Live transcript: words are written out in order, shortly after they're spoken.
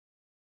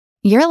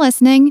You're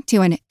listening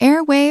to an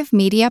Airwave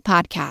Media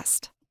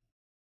Podcast.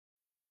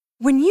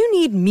 When you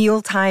need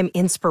mealtime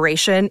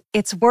inspiration,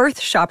 it's worth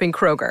shopping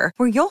Kroger,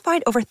 where you'll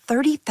find over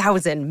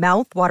 30,000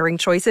 mouth-watering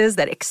choices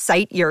that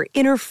excite your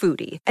inner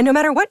foodie. And no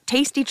matter what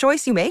tasty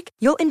choice you make,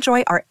 you'll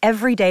enjoy our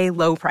everyday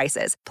low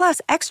prices, plus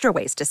extra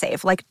ways to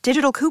save, like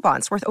digital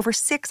coupons worth over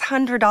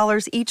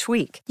 $600 each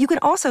week. You can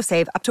also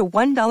save up to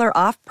 $1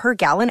 off per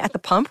gallon at the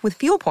pump with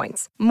fuel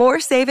points.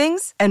 More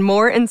savings and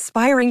more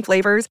inspiring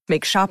flavors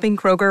make shopping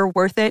Kroger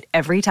worth it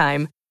every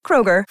time.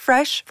 Kroger,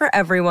 fresh for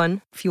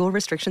everyone. Fuel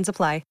restrictions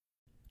apply.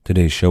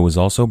 Today's show is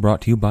also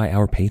brought to you by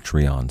our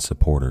Patreon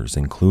supporters,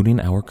 including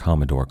our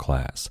Commodore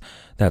class.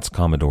 That's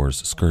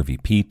Commodores Scurvy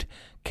Pete,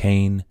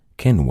 Kane,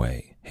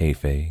 Kinway,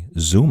 Hefe,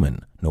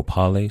 Zoomin,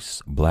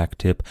 Nopales,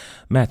 Blacktip,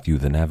 Matthew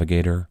the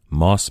Navigator,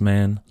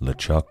 Mossman,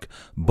 LeChuck,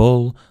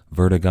 Bull,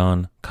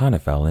 Vertigon,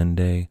 Conifal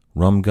Inde,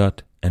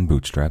 Rumgut, and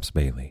Bootstraps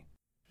Bailey.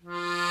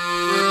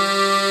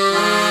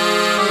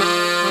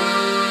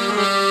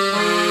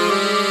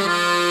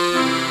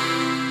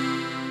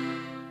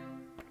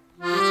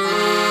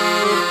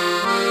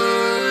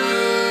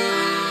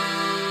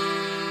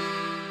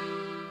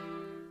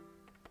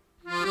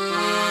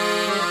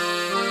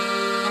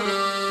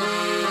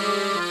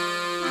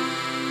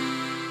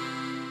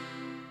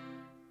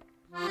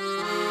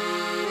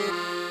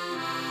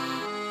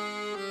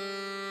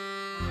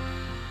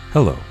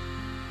 Hello.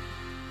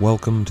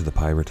 Welcome to the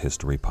Pirate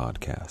History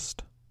Podcast.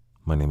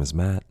 My name is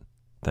Matt.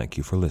 Thank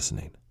you for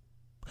listening.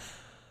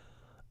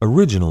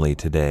 Originally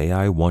today,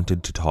 I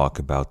wanted to talk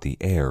about the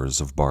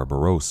heirs of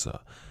Barbarossa,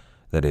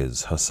 that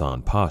is,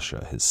 Hasan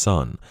Pasha, his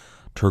son,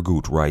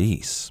 Turgut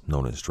Rais,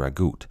 known as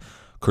Dragut,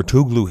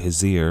 Kurtuglu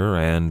Hizir,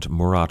 and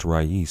Murat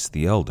Rais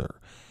the Elder.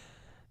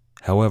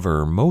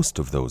 However, most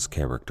of those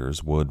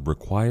characters would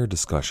require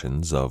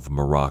discussions of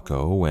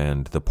Morocco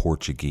and the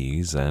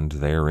Portuguese and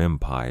their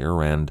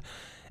empire and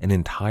an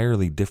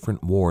entirely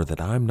different war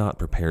that I'm not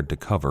prepared to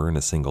cover in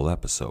a single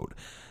episode.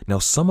 Now,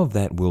 some of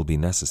that will be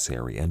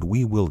necessary, and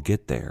we will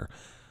get there,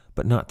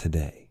 but not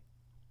today.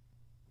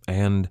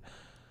 And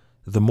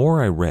the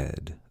more I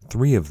read,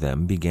 3 of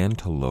them began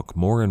to look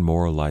more and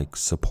more like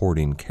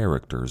supporting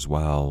characters,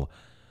 while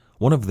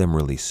one of them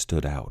really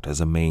stood out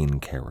as a main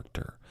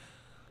character.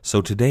 So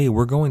today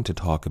we're going to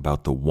talk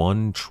about the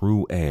one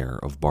true heir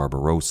of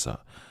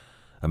Barbarossa,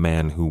 a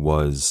man who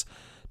was,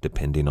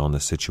 depending on the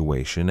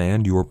situation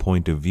and your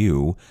point of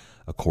view,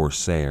 a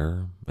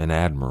corsair, an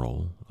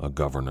admiral, a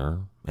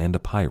governor, and a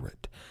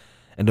pirate,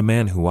 and a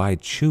man who I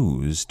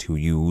choose to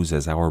use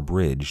as our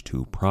bridge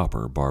to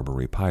proper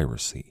Barbary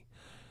piracy.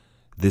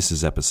 This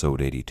is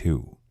episode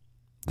 82,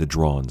 The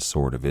Drawn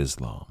Sword of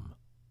Islam.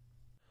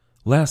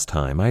 Last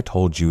time I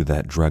told you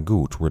that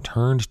Dragut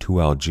returned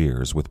to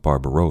Algiers with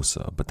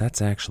Barbarossa, but that's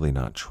actually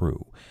not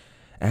true.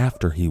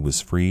 After he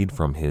was freed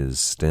from his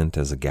stint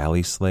as a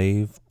galley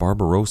slave,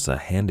 Barbarossa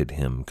handed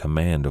him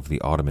command of the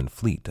Ottoman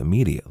fleet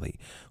immediately,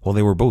 while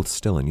they were both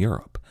still in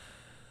Europe.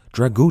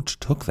 Dragut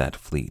took that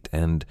fleet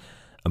and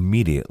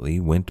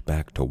immediately went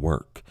back to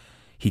work.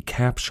 He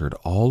captured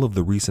all of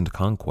the recent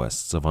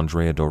conquests of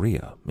Andrea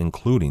Doria,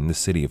 including the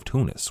city of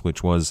Tunis,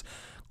 which was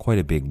quite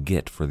a big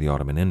get for the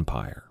Ottoman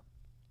Empire.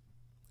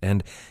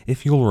 And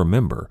if you'll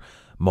remember,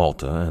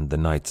 Malta and the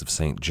Knights of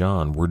St.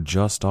 John were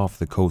just off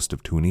the coast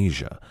of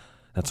Tunisia.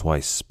 That's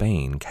why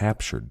Spain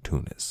captured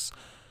Tunis.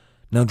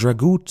 Now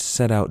Dragut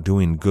set out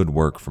doing good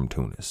work from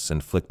Tunis,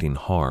 inflicting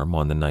harm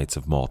on the Knights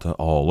of Malta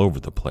all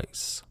over the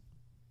place.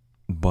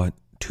 But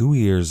 2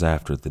 years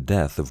after the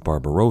death of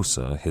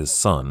Barbarossa, his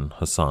son,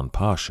 Hasan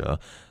Pasha,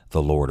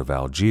 the Lord of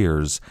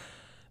Algiers,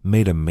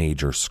 made a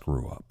major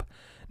screw-up.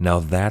 Now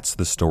that's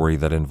the story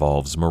that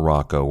involves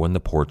Morocco and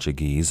the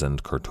Portuguese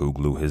and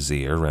Kurtuglu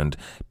Hizir and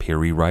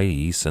Piri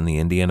Rais and the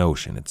Indian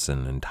Ocean. It's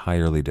an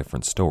entirely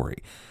different story.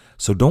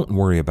 So don't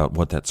worry about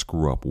what that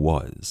screw-up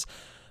was.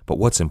 But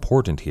what's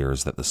important here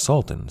is that the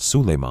Sultan,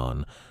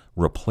 Suleiman,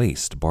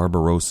 replaced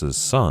Barbarossa's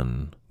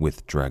son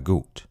with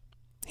Dragut.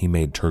 He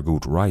made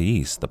Turgut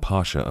Rais the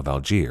Pasha of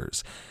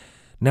Algiers.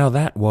 Now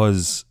that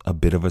was a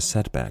bit of a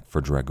setback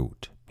for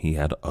Dragut. He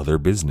had other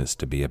business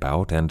to be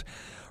about, and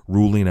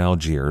ruling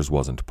Algiers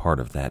wasn't part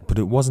of that, but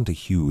it wasn't a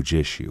huge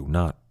issue,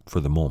 not for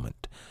the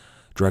moment.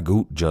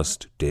 Dragut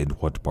just did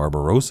what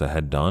Barbarossa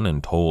had done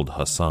and told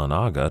Hassan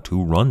Aga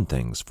to run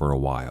things for a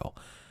while.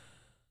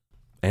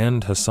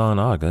 And Hassan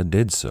Aga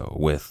did so,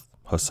 with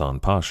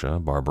Hasan Pasha,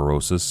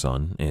 Barbarossa's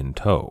son, in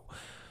tow.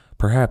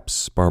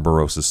 Perhaps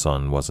Barbarossa's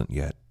son wasn't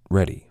yet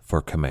ready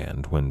for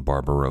command when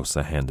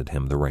Barbarossa handed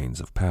him the reins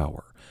of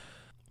power.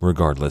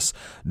 Regardless,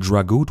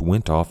 Dragut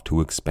went off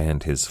to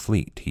expand his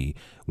fleet. He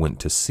went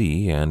to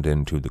sea and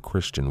into the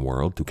Christian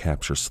world to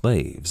capture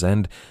slaves,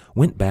 and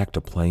went back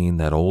to playing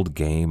that old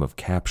game of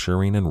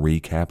capturing and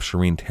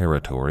recapturing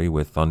territory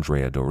with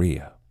Andrea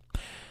Doria.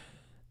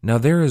 Now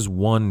there is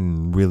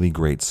one really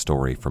great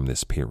story from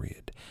this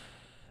period.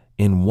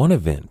 In one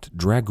event,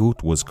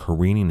 Dragut was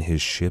careening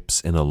his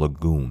ships in a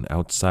lagoon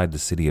outside the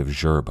city of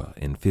Jerba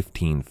in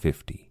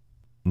 1550.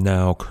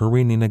 Now,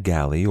 careening a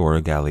galley or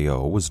a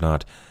gallio was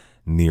not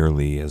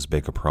nearly as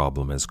big a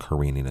problem as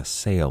careening a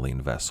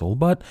sailing vessel,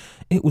 but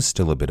it was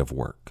still a bit of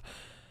work.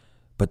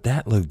 But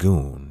that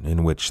lagoon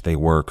in which they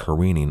were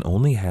careening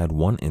only had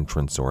one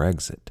entrance or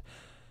exit,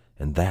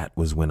 and that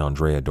was when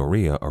Andrea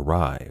Doria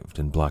arrived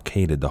and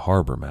blockaded the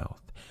harbor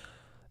mouth.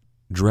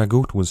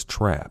 Dragut was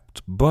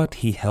trapped, but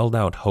he held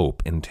out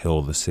hope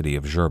until the city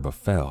of Jerba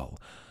fell.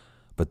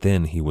 But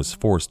then he was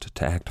forced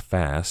to act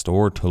fast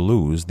or to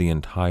lose the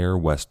entire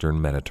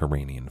western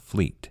Mediterranean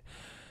fleet.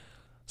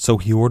 So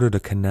he ordered a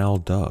canal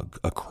dug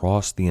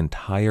across the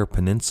entire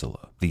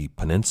peninsula, the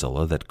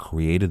peninsula that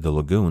created the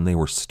lagoon they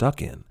were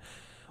stuck in.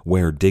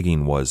 Where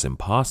digging was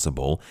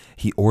impossible,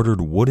 he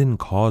ordered wooden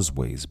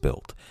causeways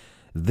built.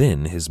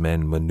 Then his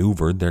men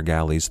maneuvered their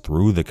galleys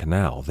through the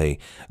canal. They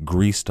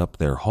greased up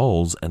their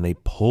hulls, and they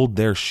pulled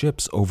their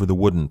ships over the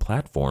wooden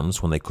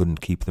platforms when they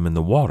couldn't keep them in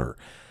the water.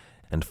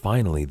 And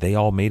finally, they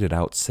all made it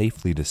out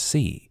safely to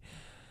sea.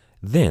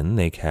 Then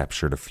they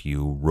captured a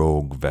few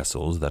rogue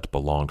vessels that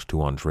belonged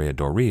to Andrea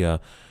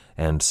Doria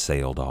and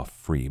sailed off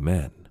free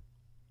men.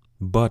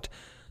 But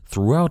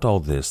throughout all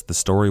this, the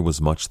story was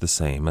much the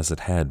same as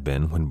it had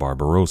been when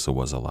Barbarossa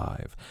was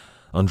alive.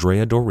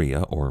 Andrea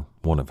Doria, or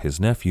one of his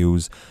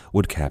nephews,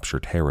 would capture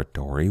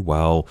territory,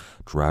 while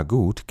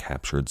Dragut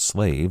captured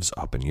slaves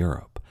up in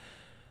Europe.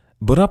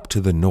 But up to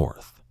the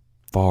north,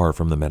 far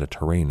from the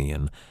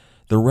Mediterranean,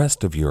 the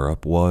rest of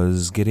Europe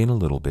was getting a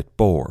little bit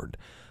bored.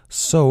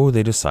 So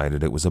they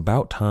decided it was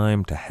about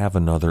time to have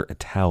another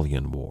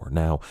Italian war.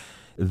 Now,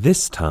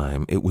 this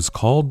time it was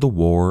called the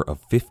War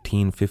of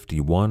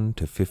 1551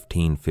 to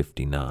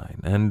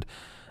 1559, and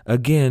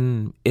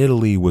again,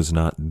 Italy was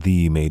not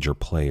the major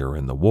player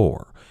in the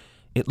war.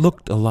 It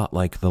looked a lot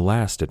like the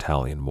last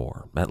Italian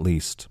war, at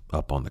least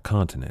up on the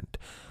continent.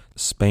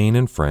 Spain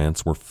and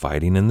France were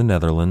fighting in the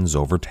Netherlands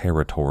over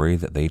territory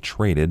that they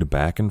traded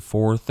back and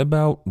forth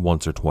about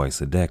once or twice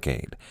a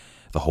decade.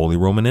 The Holy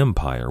Roman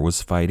Empire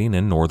was fighting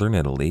in northern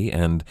Italy,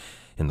 and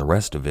in the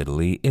rest of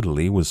Italy,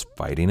 Italy was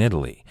fighting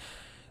Italy.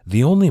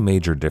 The only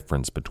major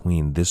difference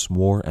between this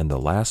war and the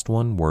last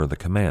one were the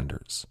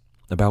commanders.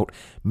 About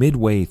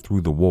midway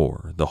through the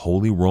war, the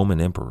Holy Roman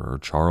Emperor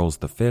Charles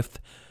V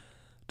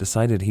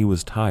decided he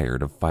was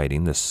tired of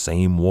fighting the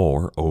same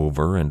war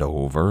over and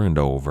over and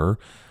over,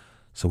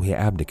 so he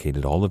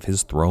abdicated all of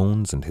his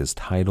thrones and his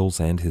titles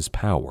and his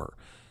power.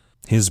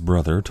 His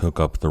brother took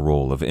up the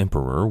role of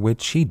emperor,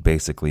 which he'd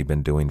basically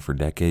been doing for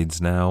decades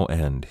now,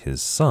 and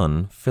his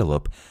son,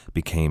 Philip,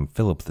 became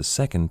Philip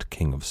II,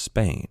 King of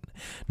Spain.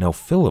 Now,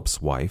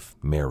 Philip's wife,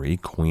 Mary,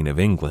 Queen of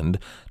England,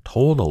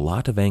 told a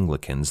lot of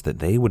Anglicans that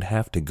they would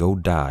have to go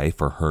die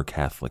for her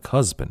Catholic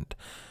husband.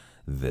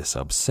 This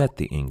upset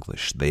the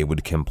English. They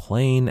would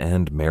complain,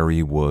 and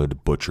Mary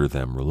would butcher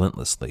them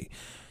relentlessly.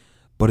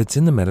 But it's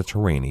in the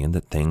Mediterranean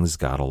that things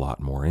got a lot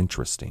more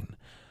interesting.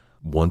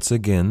 Once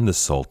again, the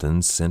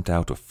Sultan sent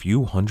out a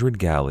few hundred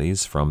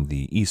galleys from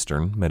the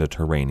eastern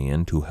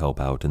Mediterranean to help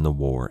out in the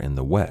war in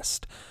the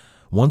west.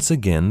 Once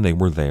again, they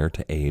were there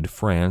to aid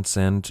France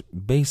and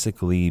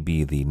basically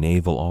be the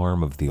naval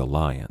arm of the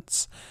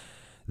alliance.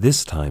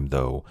 This time,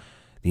 though,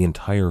 the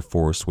entire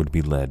force would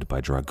be led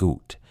by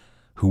Dragut,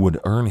 who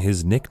would earn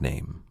his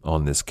nickname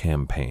on this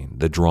campaign,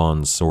 the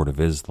Drawn Sword of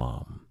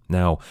Islam.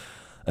 Now,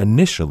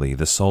 initially,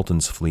 the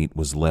Sultan's fleet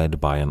was led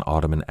by an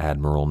Ottoman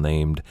admiral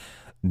named,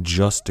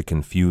 just to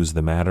confuse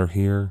the matter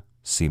here,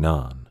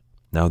 Sinan.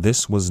 Now,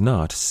 this was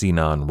not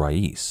Sinan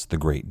Rais, the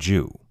great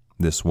Jew.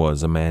 This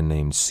was a man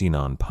named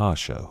Sinan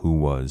Pasha, who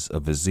was a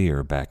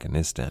vizier back in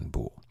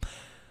Istanbul.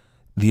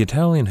 The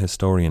Italian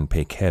historian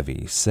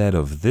Pachevi said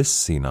of this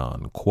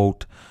Sinan,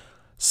 quote,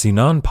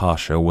 "Sinan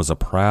Pasha was a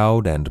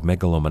proud and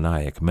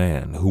megalomaniac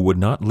man who would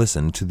not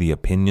listen to the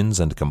opinions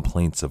and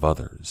complaints of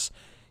others.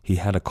 He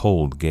had a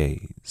cold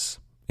gaze."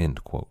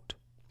 End quote.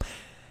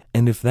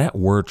 And if that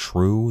were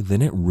true,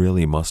 then it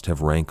really must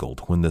have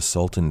rankled when the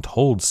Sultan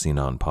told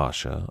Sinan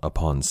Pasha,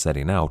 upon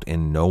setting out,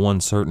 in no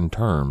uncertain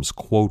terms,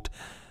 quote,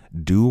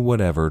 "Do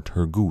whatever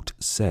Turgut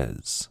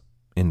says."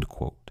 End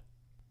quote.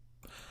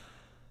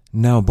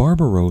 Now,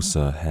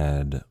 Barbarossa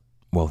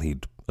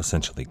he'd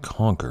essentially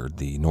conquered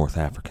the North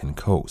African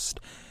coast,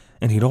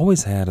 and he'd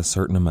always had a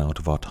certain amount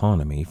of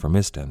autonomy from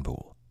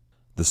Istanbul.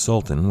 The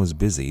Sultan was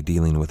busy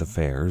dealing with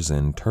affairs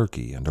in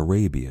Turkey and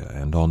Arabia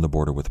and on the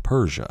border with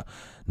Persia,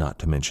 not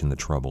to mention the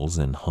troubles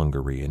in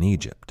Hungary and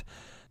Egypt.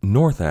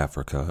 North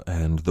Africa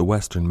and the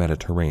Western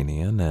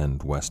Mediterranean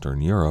and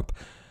Western Europe,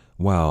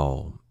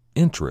 while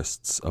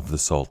interests of the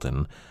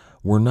Sultan,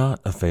 were not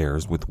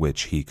affairs with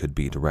which he could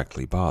be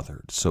directly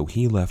bothered, so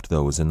he left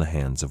those in the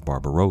hands of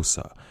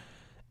Barbarossa.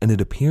 And it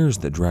appears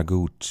that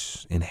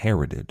Dragut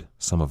inherited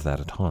some of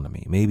that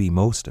autonomy, maybe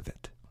most of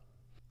it.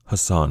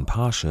 Hasan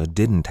Pasha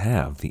didn't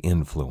have the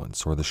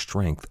influence or the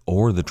strength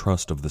or the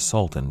trust of the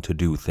Sultan to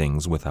do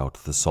things without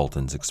the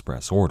Sultan's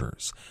express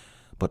orders,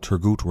 but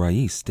Turgut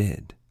Rais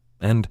did.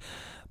 And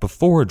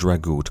before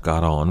Dragut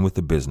got on with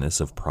the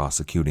business of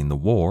prosecuting the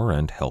war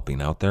and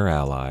helping out their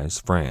allies,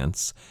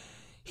 France,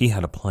 he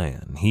had a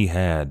plan. He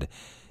had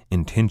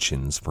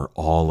intentions for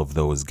all of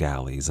those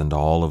galleys and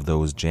all of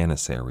those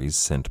janissaries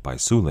sent by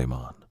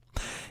Suleiman.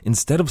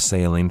 Instead of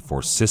sailing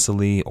for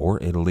Sicily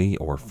or Italy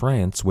or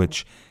France,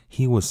 which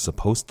he was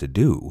supposed to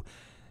do,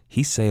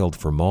 he sailed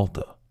for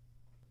Malta.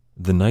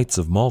 The Knights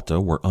of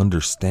Malta were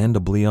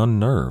understandably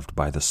unnerved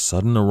by the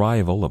sudden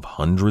arrival of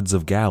hundreds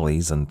of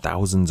galleys and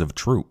thousands of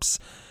troops.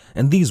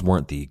 And these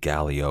weren't the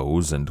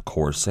galleots and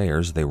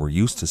corsairs they were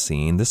used to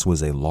seeing. This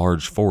was a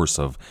large force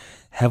of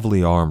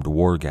heavily armed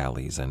war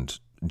galleys and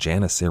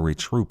Janissary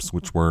troops,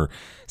 which were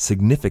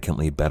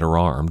significantly better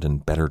armed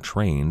and better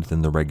trained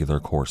than the regular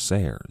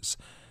corsairs.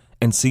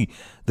 And see,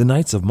 the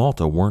Knights of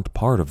Malta weren't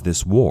part of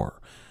this war.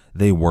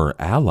 They were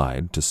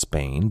allied to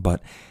Spain,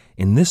 but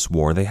in this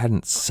war they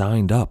hadn't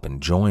signed up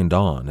and joined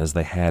on as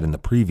they had in the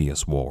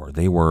previous war.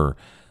 They were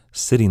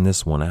sitting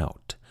this one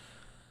out.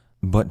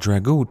 But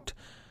Dragut,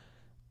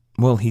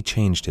 well, he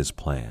changed his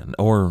plan,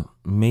 or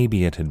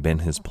maybe it had been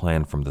his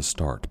plan from the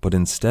start, but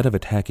instead of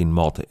attacking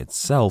Malta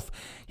itself,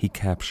 he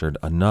captured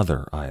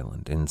another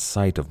island in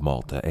sight of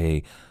Malta,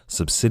 a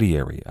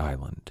subsidiary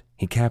island.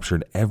 He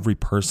captured every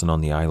person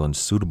on the island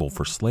suitable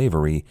for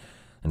slavery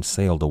and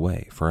sailed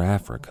away for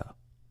Africa.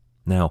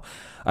 Now,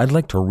 I'd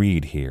like to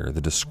read here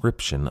the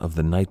description of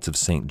the Knights of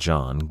St.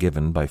 John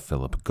given by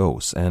Philip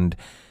Gosse, and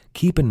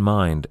keep in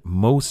mind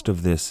most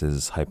of this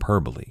is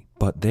hyperbole,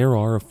 but there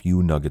are a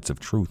few nuggets of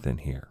truth in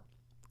here.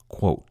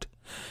 Quote,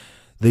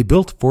 "They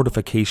built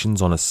fortifications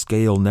on a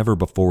scale never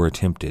before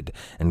attempted,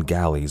 and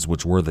galleys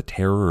which were the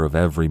terror of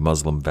every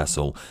Muslim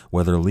vessel,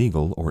 whether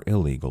legal or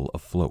illegal,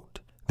 afloat.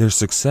 Their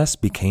success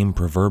became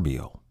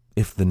proverbial.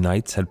 If the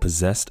knights had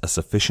possessed a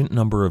sufficient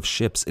number of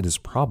ships, it is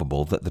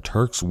probable that the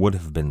Turks would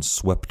have been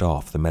swept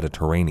off the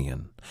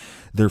Mediterranean.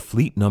 Their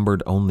fleet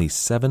numbered only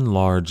 7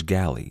 large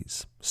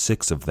galleys.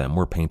 6 of them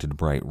were painted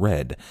bright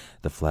red,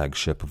 the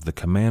flagship of the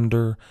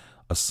commander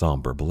a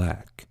somber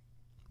black.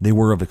 They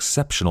were of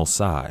exceptional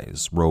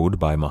size, rowed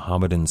by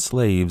Mohammedan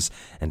slaves,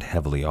 and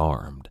heavily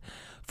armed.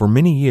 For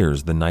many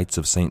years the Knights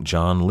of St.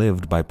 John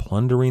lived by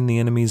plundering the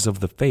enemies of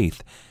the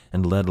faith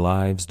and led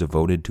lives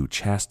devoted to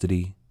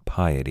chastity,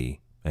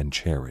 piety, and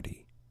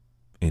charity."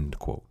 End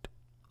quote.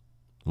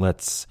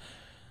 Let's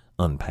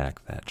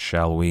unpack that,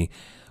 shall we?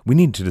 We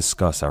need to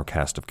discuss our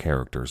cast of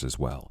characters as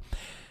well.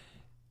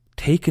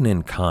 Taken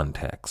in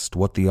context,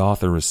 what the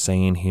author is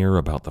saying here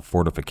about the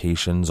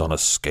fortifications on a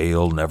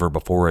scale never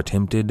before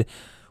attempted,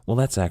 well,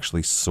 that's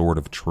actually sort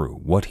of true.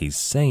 What he's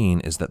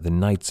saying is that the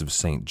Knights of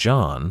St.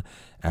 John,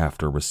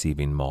 after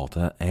receiving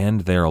Malta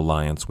and their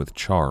alliance with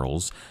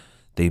Charles,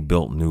 they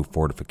built new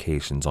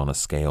fortifications on a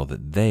scale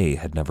that they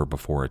had never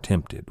before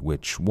attempted,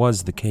 which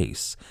was the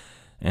case.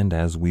 And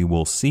as we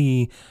will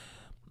see,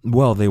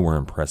 well, they were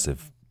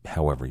impressive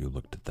however you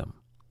looked at them.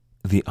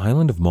 The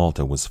island of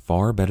Malta was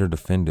far better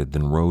defended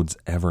than Rhodes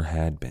ever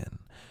had been.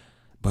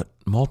 But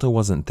Malta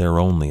wasn't their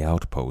only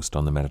outpost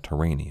on the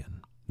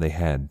Mediterranean. They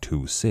had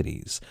 2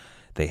 cities.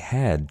 They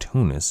had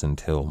Tunis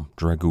until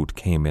Dragut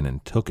came in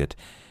and took it,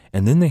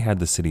 and then they had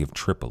the city of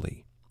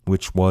Tripoli,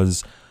 which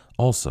was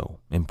also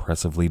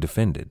impressively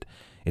defended.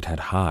 It had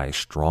high,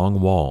 strong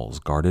walls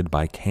guarded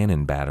by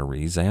cannon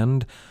batteries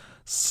and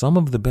some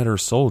of the better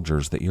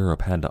soldiers that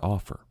Europe had to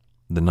offer.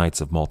 The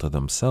Knights of Malta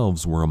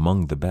themselves were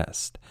among the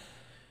best.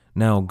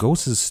 Now,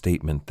 Gosse's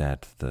statement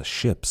that the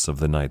ships of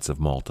the Knights of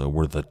Malta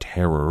were the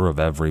terror of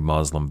every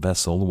Muslim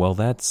vessel, well,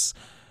 that's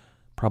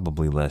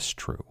probably less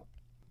true.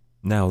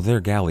 Now, their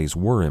galleys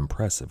were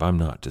impressive, I'm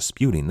not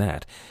disputing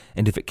that,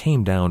 and if it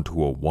came down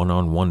to a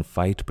one-on-one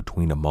fight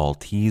between a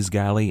Maltese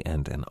galley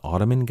and an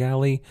Ottoman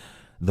galley,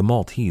 the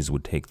Maltese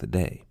would take the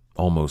day,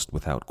 almost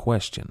without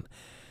question.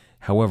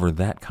 However,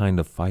 that kind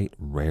of fight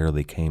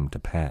rarely came to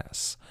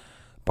pass.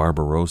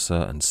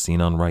 Barbarossa and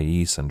Sinan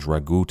Rais and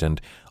Dragut and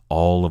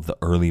all of the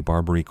early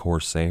Barbary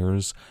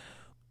corsairs,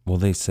 well,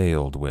 they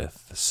sailed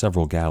with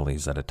several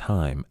galleys at a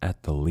time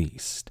at the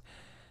least.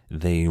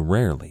 They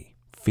rarely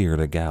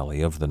feared a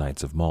galley of the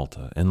Knights of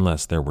Malta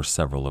unless there were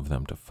several of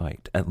them to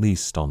fight, at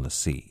least on the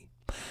sea.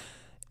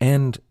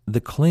 And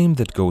the claim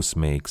that Gosse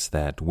makes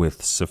that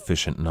with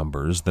sufficient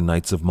numbers the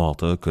Knights of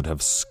Malta could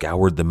have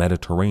scoured the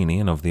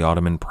Mediterranean of the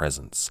Ottoman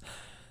presence,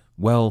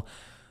 well,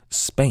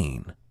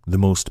 Spain, the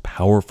most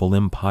powerful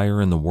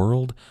empire in the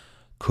world,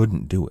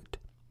 couldn't do it.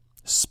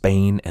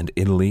 Spain and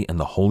Italy and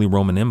the Holy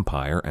Roman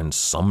Empire and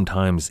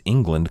sometimes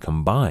England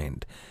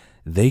combined,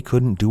 they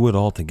couldn't do it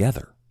all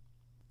together.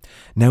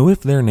 Now,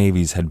 if their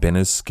navies had been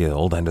as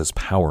skilled and as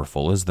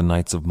powerful as the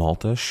Knights of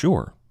Malta,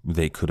 sure,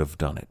 they could have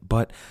done it.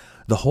 But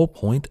the whole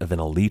point of an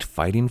elite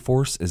fighting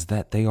force is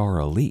that they are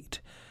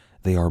elite.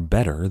 They are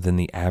better than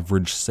the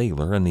average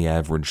sailor and the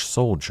average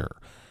soldier.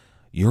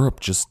 Europe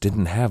just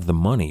didn't have the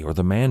money or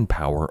the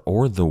manpower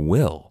or the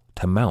will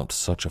to mount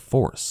such a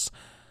force.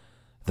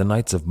 The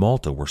Knights of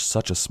Malta were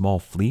such a small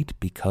fleet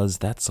because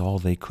that's all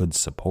they could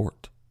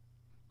support.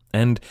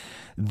 And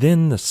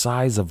then the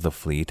size of the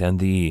fleet and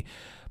the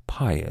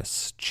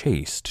pious,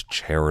 chaste,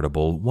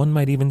 charitable, one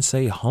might even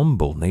say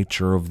humble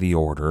nature of the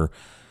order,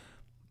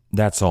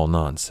 that's all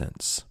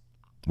nonsense.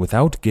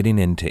 Without getting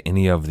into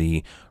any of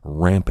the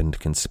rampant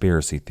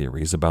conspiracy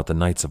theories about the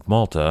Knights of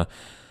Malta,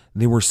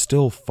 they were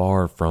still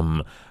far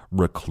from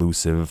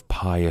reclusive,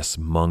 pious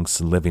monks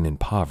living in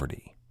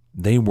poverty.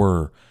 They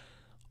were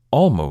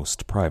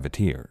almost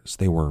privateers.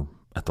 They were,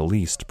 at the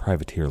least,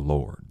 privateer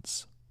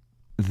lords.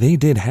 They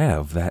did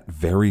have that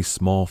very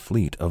small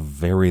fleet of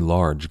very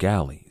large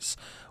galleys.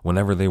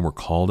 Whenever they were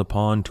called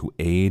upon to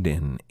aid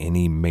in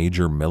any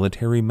major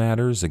military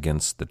matters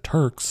against the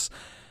Turks,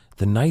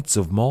 the Knights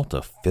of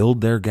Malta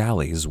filled their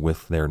galleys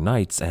with their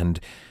knights and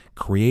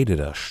created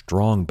a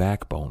strong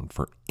backbone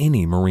for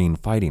any marine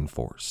fighting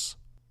force.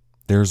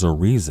 There's a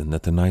reason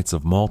that the Knights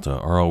of Malta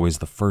are always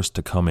the first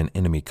to come in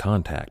enemy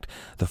contact,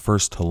 the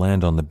first to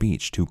land on the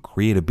beach, to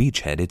create a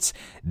beachhead. It's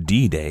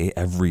D-Day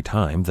every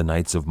time the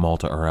Knights of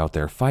Malta are out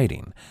there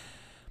fighting.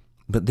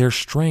 But their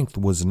strength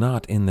was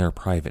not in their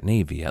private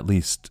navy, at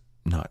least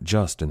not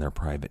just in their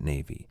private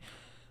navy.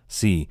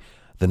 See,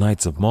 the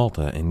Knights of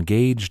Malta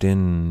engaged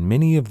in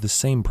many of the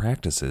same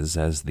practices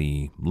as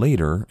the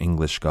later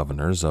English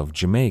governors of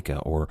Jamaica,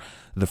 or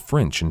the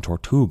French in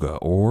Tortuga,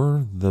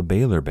 or the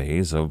Baylor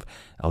Beys of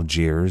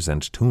Algiers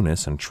and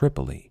Tunis and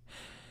Tripoli.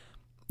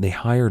 They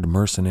hired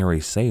mercenary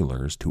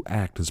sailors to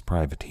act as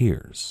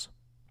privateers.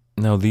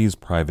 Now, these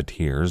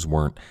privateers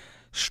weren't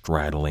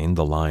straddling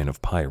the line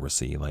of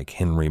piracy like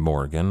Henry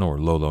Morgan or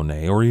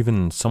L'Ollonais or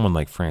even someone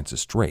like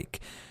Francis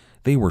Drake.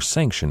 They were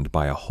sanctioned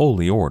by a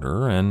holy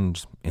order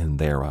and, in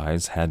their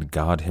eyes, had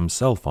God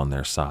himself on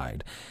their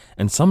side.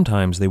 And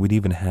sometimes they would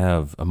even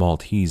have a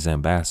Maltese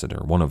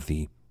ambassador, one of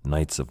the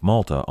Knights of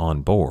Malta,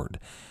 on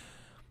board.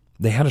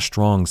 They had a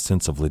strong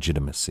sense of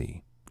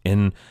legitimacy,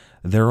 in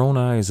their own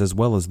eyes as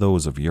well as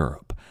those of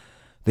Europe.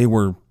 They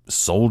were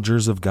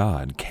soldiers of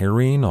God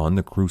carrying on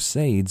the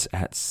Crusades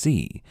at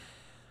sea.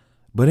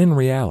 But in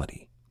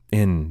reality,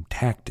 in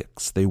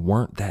tactics, they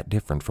weren't that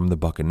different from the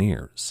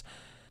buccaneers.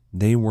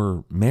 They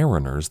were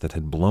mariners that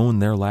had blown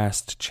their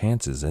last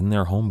chances in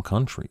their home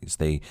countries.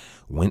 They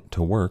went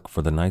to work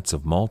for the Knights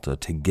of Malta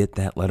to get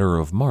that letter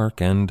of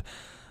marque and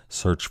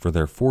search for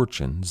their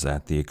fortunes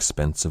at the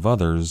expense of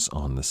others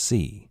on the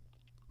sea.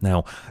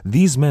 Now,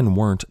 these men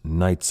weren't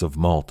Knights of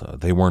Malta.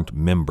 They weren't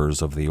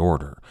members of the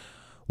order.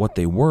 What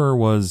they were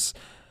was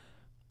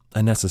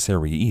a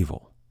necessary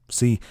evil.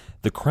 See,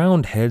 the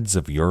crowned heads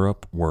of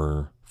Europe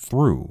were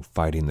through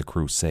fighting the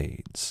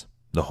Crusades.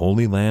 The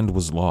Holy Land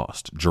was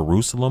lost.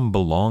 Jerusalem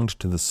belonged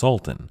to the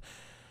Sultan.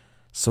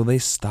 So they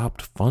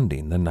stopped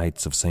funding the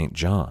Knights of St.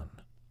 John.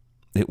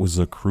 It was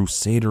a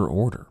crusader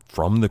order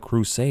from the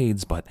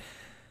Crusades, but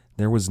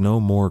there was no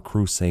more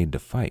crusade to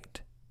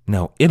fight.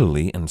 Now,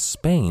 Italy and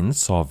Spain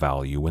saw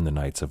value in the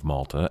Knights of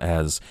Malta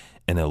as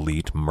an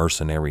elite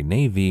mercenary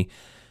navy,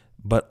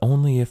 but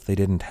only if they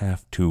didn't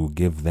have to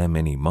give them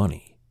any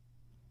money.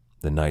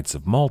 The Knights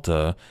of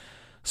Malta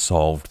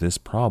solved this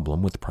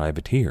problem with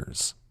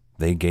privateers.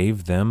 They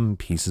gave them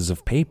pieces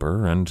of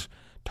paper and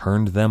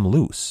turned them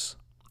loose.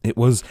 It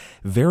was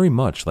very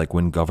much like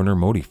when Governor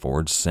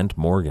Modyford sent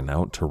Morgan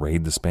out to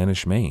raid the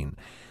Spanish Main.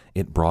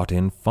 It brought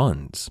in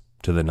funds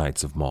to the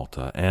Knights of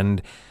Malta,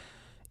 and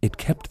it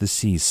kept the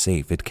seas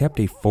safe. It kept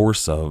a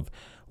force of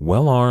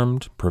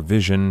well-armed,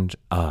 provisioned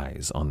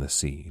eyes on the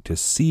sea to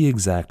see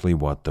exactly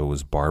what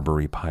those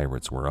Barbary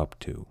pirates were up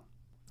to.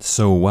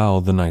 So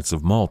while the Knights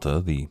of Malta,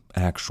 the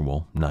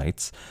actual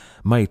knights,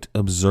 might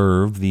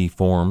observe the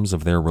forms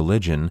of their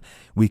religion,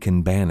 we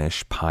can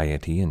banish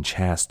piety and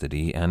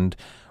chastity and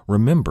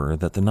remember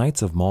that the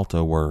Knights of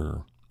Malta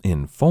were,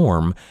 in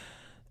form,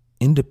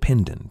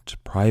 independent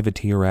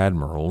privateer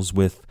admirals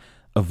with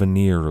a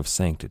veneer of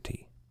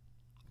sanctity.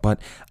 But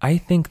I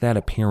think that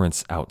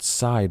appearance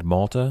outside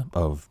Malta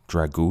of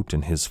Dragut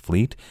and his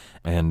fleet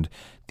and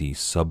the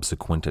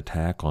subsequent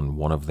attack on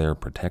one of their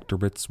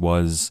protectorates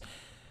was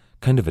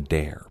kind of a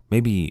dare,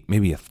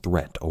 maybe a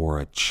threat or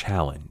a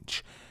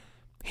challenge.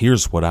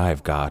 Here's what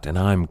I've got, and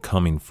I'm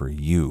coming for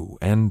you.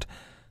 And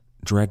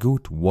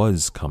Dragut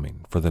was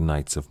coming for the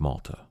Knights of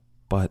Malta,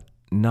 but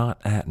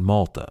not at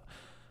Malta,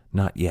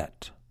 not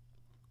yet.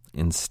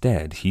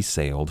 Instead, he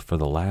sailed for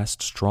the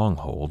last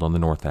stronghold on the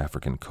North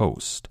African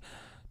coast,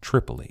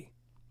 Tripoli.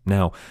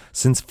 Now,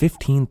 since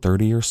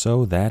 1530 or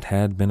so, that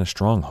had been a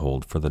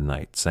stronghold for the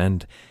Knights,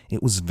 and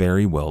it was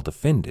very well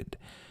defended.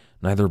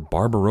 Neither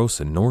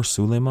Barbarossa nor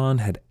Suleiman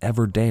had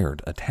ever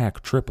dared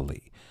attack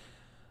Tripoli.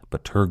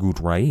 But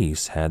Turgut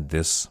Rais had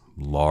this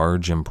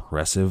large,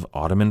 impressive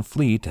Ottoman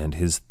fleet and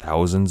his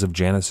thousands of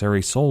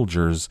Janissary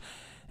soldiers,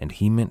 and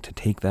he meant to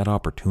take that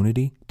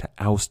opportunity to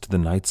oust the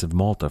Knights of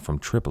Malta from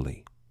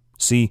Tripoli.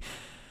 See,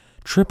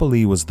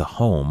 Tripoli was the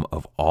home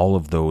of all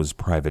of those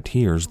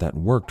privateers that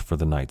worked for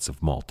the Knights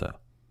of Malta.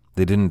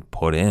 They didn't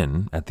put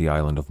in at the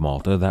island of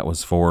Malta. That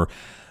was for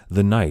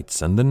the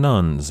knights and the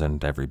nuns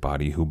and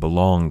everybody who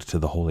belonged to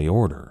the Holy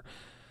Order.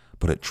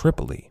 But at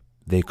Tripoli,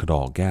 they could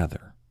all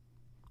gather.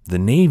 The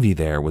navy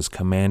there was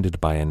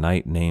commanded by a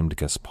knight named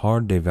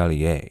Gaspard de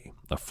Vallier,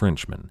 a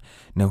Frenchman.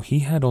 Now, he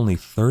had only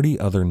 30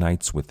 other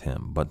knights with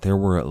him, but there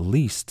were at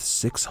least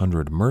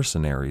 600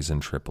 mercenaries in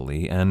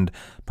Tripoli and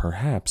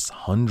perhaps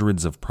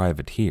hundreds of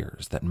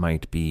privateers that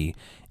might be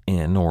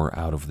in or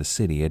out of the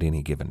city at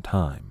any given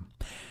time.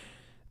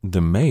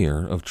 The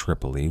mayor of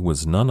Tripoli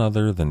was none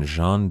other than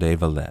Jean de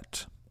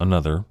Valette,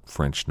 another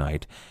French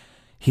knight.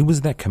 He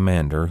was that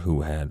commander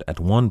who had at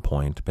one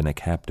point been a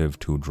captive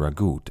to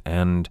Dragut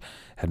and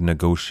had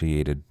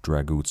negotiated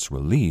Dragut's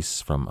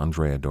release from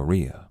Andrea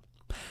Doria.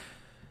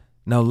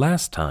 Now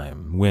last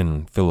time,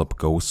 when Philip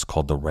Gosse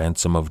called the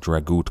ransom of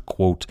Dragut,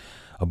 quote,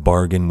 a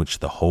bargain which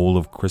the whole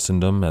of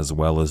Christendom as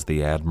well as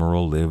the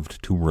admiral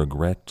lived to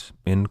regret,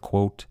 end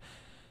quote,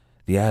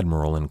 the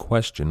admiral in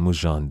question was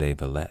Jean de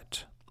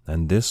Valette,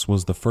 and this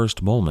was the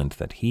first moment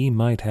that he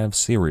might have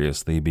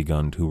seriously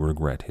begun to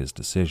regret his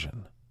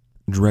decision.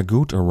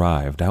 Dragut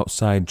arrived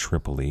outside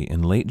Tripoli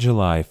in late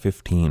July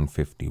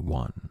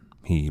 1551.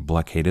 He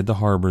blockaded the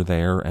harbor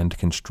there and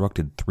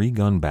constructed 3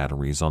 gun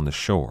batteries on the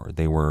shore.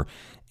 They were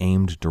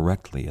aimed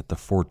directly at the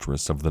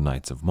fortress of the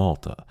Knights of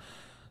Malta.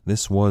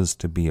 This was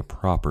to be a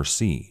proper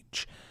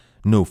siege.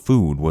 No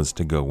food was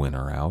to go in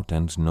or out,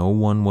 and no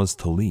one was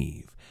to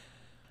leave.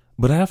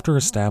 But after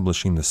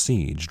establishing the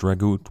siege,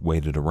 Dragut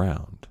waited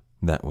around.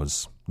 That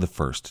was the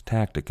first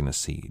tactic in a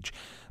siege,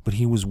 but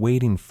he was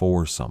waiting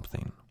for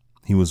something.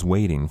 He was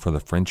waiting for the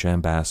French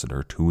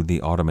ambassador to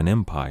the Ottoman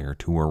Empire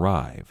to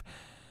arrive.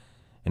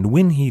 And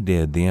when he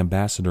did, the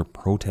ambassador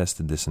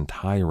protested this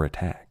entire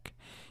attack.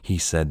 He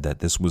said that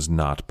this was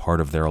not part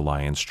of their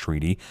alliance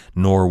treaty,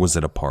 nor was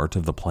it a part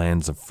of the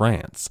plans of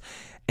France,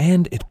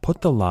 and it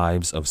put the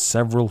lives of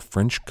several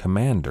French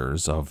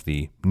commanders of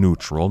the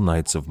neutral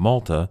Knights of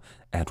Malta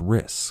at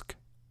risk.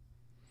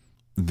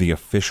 The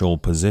official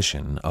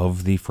position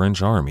of the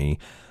French army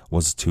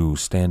was to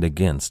stand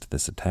against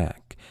this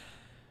attack.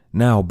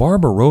 Now,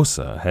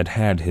 Barbarossa had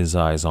had his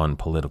eyes on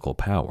political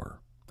power,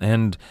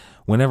 and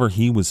whenever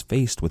he was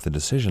faced with a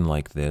decision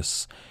like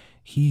this,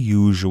 he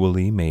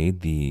usually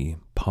made the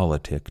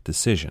politic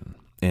decision,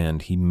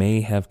 and he may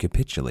have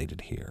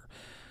capitulated here.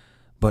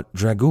 But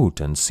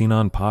Dragut and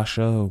Sinan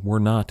Pasha were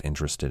not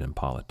interested in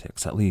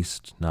politics, at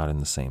least not in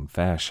the same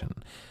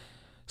fashion.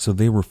 So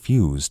they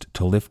refused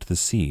to lift the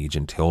siege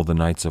until the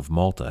Knights of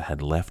Malta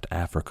had left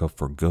Africa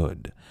for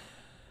good.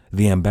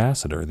 The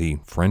ambassador, the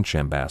French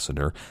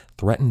ambassador,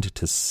 threatened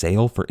to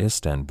sail for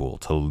Istanbul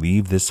to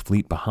leave this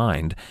fleet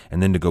behind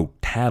and then to go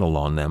tattle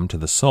on them to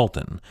the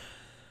Sultan.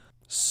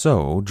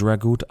 So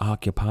Dragut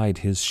occupied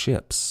his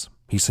ships.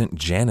 He sent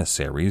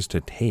janissaries to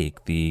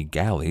take the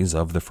galleys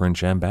of the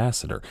French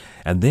ambassador,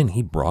 and then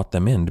he brought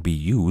them in to be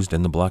used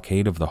in the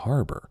blockade of the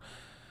harbor.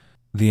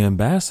 The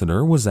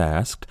ambassador was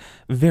asked,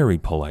 very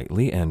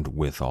politely and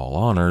with all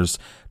honors,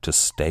 to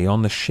stay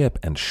on the ship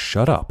and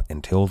shut up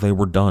until they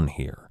were done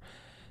here.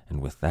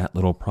 And with that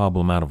little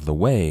problem out of the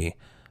way,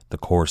 the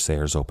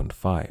corsairs opened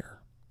fire.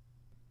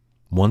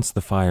 Once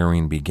the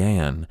firing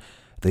began,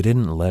 they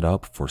didn't let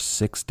up for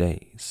 6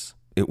 days.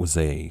 It was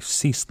a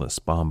ceaseless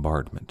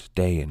bombardment,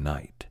 day and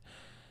night.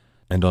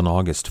 And on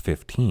August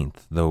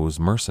 15th, those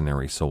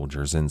mercenary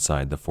soldiers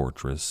inside the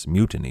fortress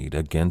mutinied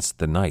against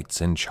the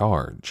knights in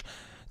charge.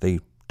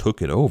 They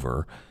took it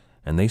over,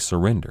 and they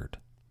surrendered.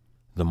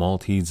 The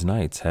Maltese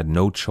knights had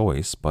no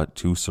choice but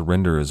to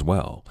surrender as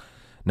well.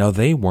 Now,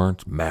 they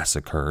weren't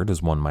massacred,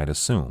 as one might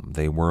assume.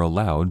 They were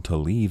allowed to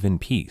leave in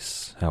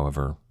peace,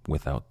 however,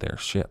 without their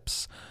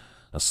ships.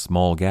 A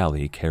small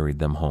galley carried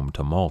them home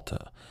to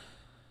Malta.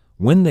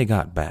 When they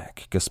got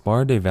back,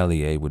 Gaspard de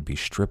Vallier would be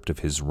stripped of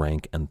his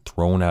rank and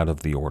thrown out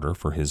of the order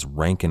for his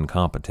rank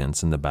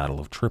incompetence in the Battle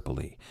of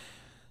Tripoli.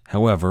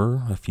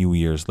 However, a few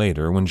years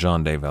later, when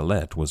Jean de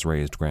Valette was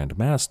raised Grand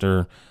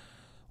Master,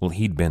 well,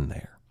 he'd been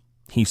there.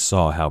 He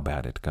saw how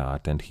bad it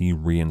got, and he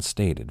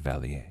reinstated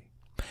Vallier.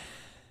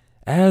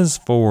 As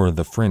for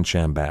the French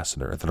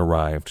ambassador that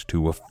arrived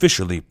to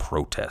officially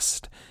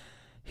protest,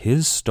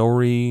 his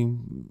story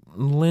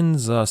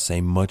lends us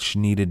a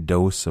much-needed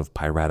dose of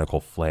piratical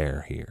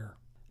flair here.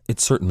 It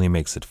certainly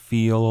makes it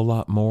feel a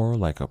lot more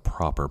like a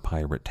proper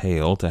pirate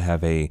tale to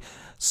have a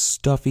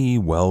stuffy,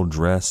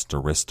 well-dressed,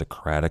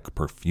 aristocratic,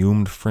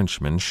 perfumed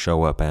Frenchman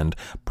show up and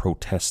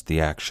protest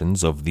the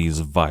actions of these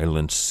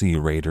violent sea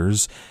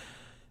raiders.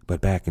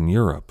 But back in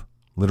Europe,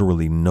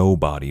 literally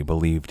nobody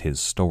believed his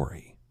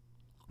story.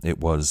 It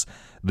was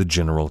the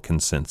general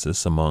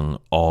consensus among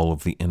all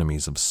of the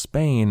enemies of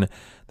Spain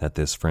that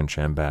this French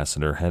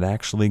ambassador had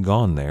actually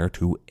gone there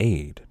to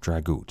aid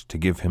Dragut, to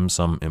give him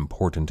some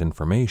important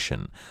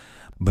information.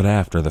 But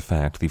after the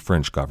fact, the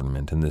French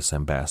government and this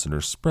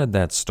ambassador spread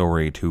that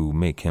story to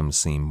make him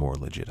seem more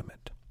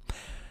legitimate.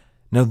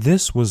 Now,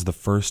 this was the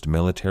first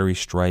military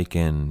strike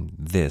in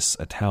this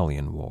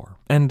Italian war,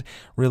 and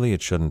really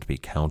it shouldn't be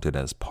counted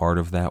as part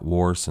of that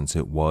war since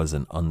it was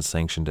an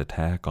unsanctioned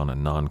attack on a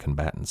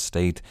non-combatant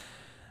state.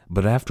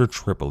 But after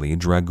Tripoli,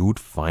 Dragut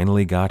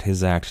finally got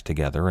his act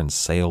together and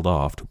sailed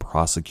off to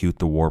prosecute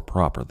the war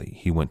properly.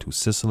 He went to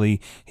Sicily,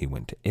 he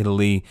went to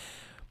Italy,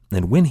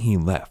 and when he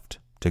left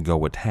to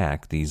go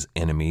attack these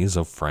enemies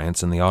of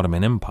France and the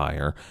Ottoman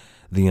Empire,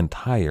 the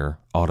entire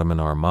Ottoman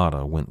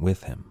Armada went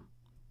with him.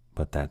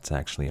 But that's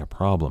actually a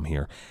problem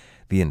here.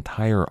 The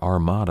entire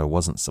Armada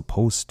wasn't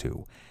supposed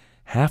to.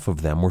 Half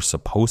of them were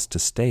supposed to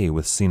stay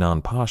with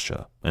Sinan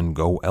Pasha and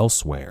go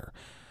elsewhere.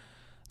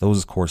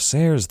 Those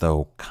corsairs,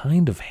 though,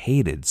 kind of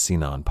hated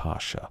Sinan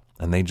Pasha,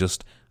 and they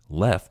just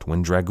left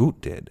when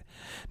Dragut did.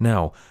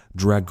 Now,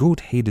 Dragut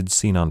hated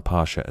Sinan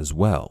Pasha as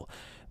well,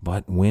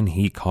 but when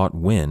he caught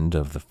wind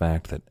of the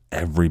fact that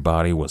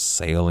everybody was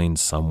sailing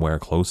somewhere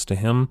close to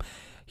him,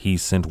 he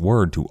sent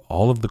word to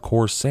all of the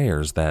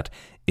corsairs that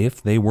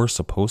if they were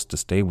supposed to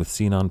stay with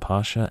Sinan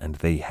Pasha and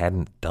they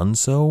hadn't done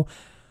so,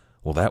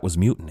 well, that was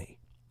mutiny,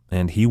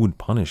 and he would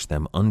punish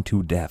them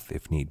unto death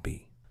if need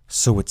be.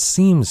 So it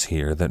seems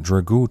here that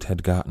Dragut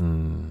had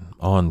gotten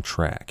on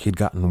track. He'd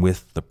gotten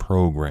with the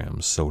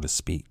program, so to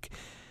speak.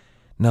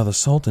 Now, the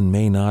Sultan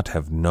may not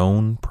have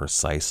known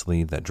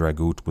precisely that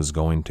Dragut was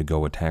going to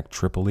go attack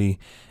Tripoli,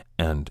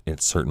 and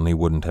it certainly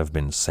wouldn't have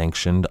been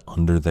sanctioned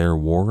under their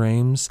war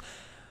aims,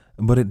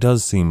 but it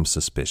does seem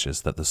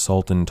suspicious that the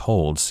Sultan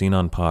told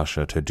Sinan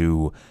Pasha to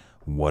do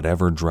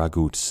whatever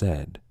Dragut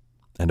said,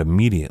 and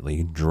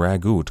immediately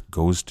Dragut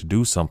goes to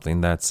do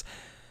something that's,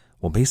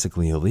 well,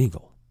 basically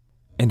illegal.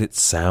 And it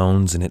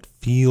sounds and it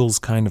feels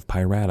kind of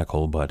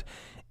piratical, but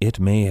it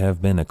may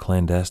have been a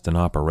clandestine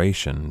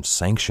operation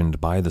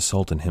sanctioned by the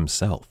Sultan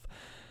himself.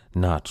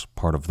 Not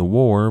part of the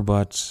war,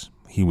 but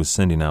he was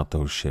sending out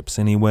those ships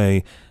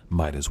anyway,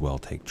 might as well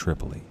take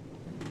Tripoli.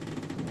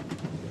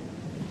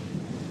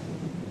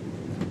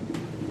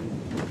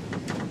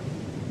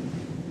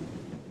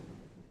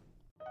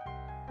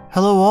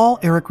 Hello all,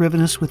 Eric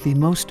Rivenes with the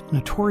Most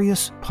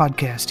Notorious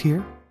podcast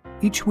here.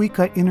 Each week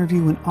I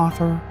interview an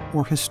author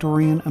or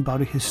historian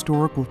about a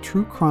historical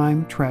true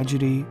crime,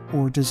 tragedy,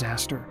 or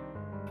disaster.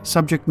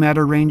 Subject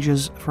matter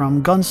ranges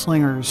from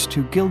gunslingers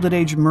to Gilded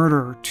Age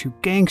murder to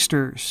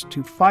gangsters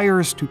to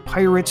fires to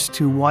pirates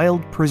to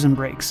wild prison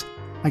breaks.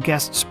 My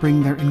guests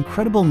bring their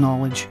incredible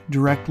knowledge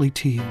directly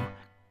to you.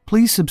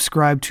 Please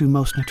subscribe to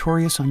Most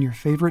Notorious on your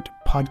favorite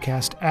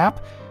podcast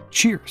app.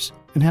 Cheers,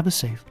 and have a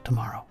safe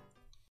tomorrow.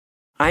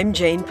 I'm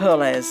Jane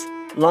Perlez,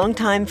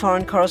 longtime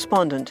foreign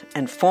correspondent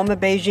and former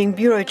Beijing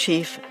bureau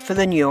chief for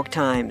the New York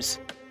Times.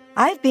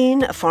 I've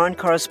been a foreign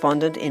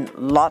correspondent in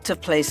lots of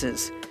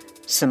places: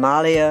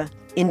 Somalia,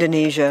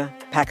 Indonesia,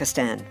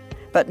 Pakistan,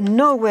 but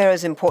nowhere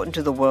as important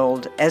to the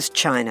world as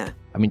China.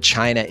 I mean,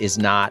 China is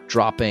not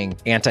dropping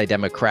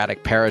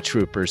anti-democratic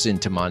paratroopers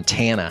into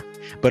Montana.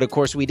 But of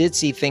course, we did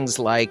see things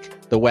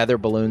like the weather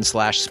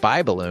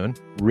balloon/spy balloon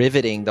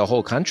riveting the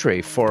whole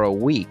country for a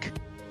week.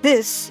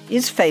 This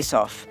is Face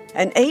Off,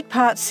 an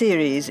 8-part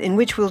series in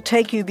which we'll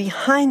take you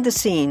behind the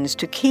scenes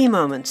to key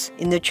moments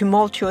in the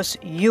tumultuous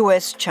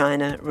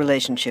U.S.-China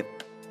relationship.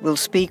 We'll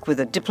speak with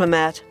a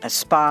diplomat, a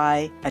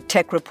spy, a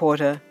tech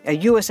reporter, a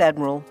U.S.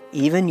 admiral,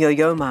 even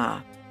Yo-Yo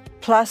Ma.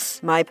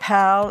 Plus, my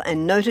pal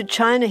and noted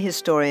China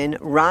historian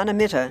Rana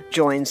Mitter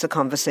joins the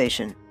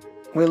conversation.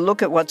 We'll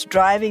look at what's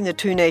driving the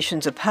two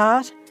nations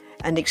apart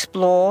and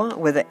explore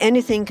whether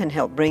anything can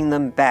help bring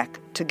them back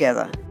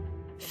together.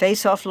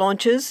 Face Off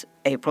launches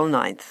April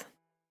 9th.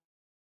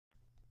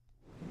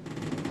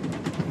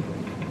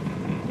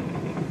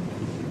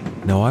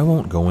 Now, I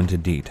won't go into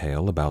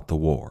detail about the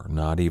war,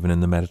 not even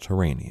in the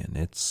Mediterranean.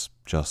 It's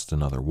just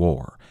another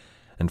war.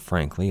 And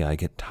frankly, I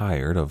get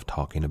tired of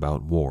talking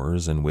about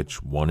wars in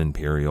which one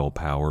imperial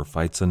power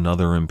fights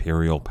another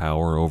imperial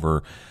power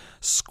over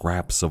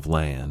scraps of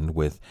land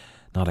with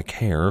not a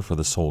care for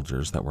the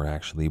soldiers that were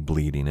actually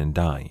bleeding and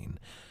dying.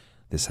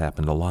 This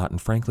happened a lot,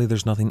 and frankly,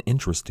 there's nothing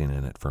interesting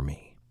in it for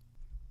me.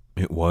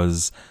 It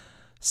was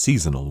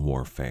seasonal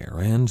warfare,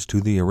 and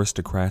to the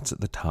aristocrats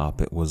at the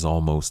top, it was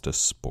almost a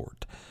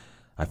sport.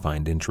 I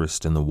find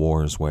interest in the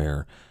wars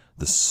where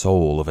the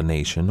soul of a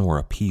nation or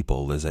a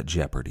people is at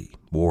jeopardy.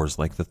 Wars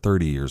like the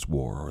 30 Years'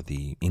 War or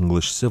the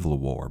English Civil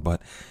War,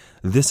 but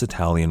this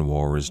Italian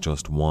war is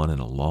just one in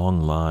a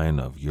long line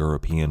of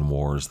European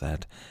wars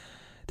that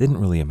didn't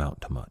really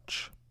amount to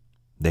much.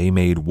 They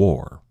made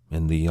war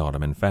in the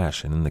Ottoman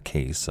fashion in the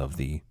case of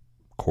the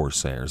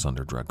corsairs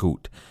under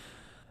Dragut.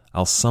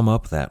 I'll sum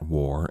up that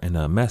war in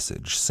a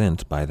message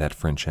sent by that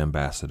French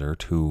ambassador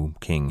to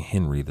King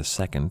Henry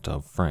II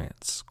of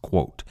France.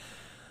 Quote,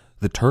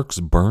 "The Turks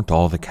burnt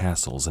all the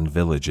castles and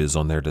villages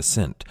on their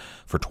descent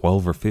for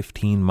 12 or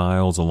 15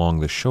 miles along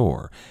the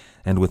shore,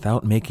 and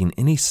without making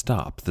any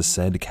stop, the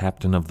said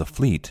captain of the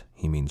fleet,"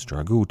 he means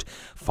Dragut,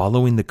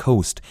 "following the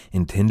coast,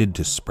 intended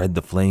to spread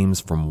the flames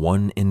from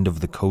one end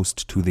of the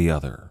coast to the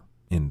other."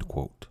 End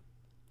quote.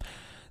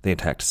 They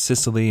attacked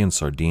Sicily and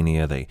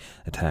Sardinia, they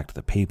attacked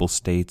the Papal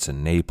States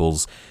and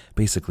Naples.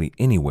 Basically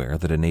anywhere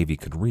that a navy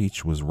could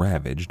reach was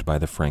ravaged by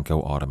the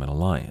Franco-Ottoman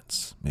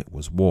alliance. It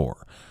was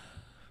war.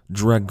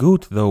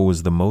 Dragut, though,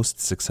 was the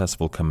most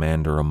successful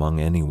commander among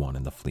anyone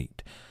in the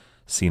fleet.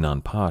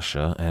 Sinan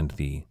Pasha and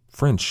the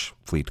French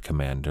fleet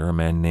commander, a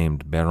man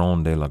named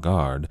Baron de la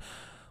Garde,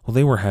 well,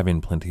 they were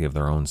having plenty of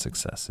their own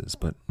successes,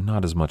 but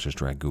not as much as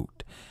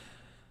Dragut.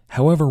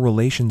 However,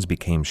 relations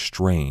became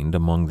strained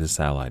among this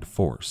allied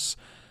force.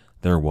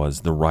 There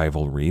was the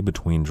rivalry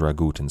between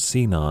Dragut and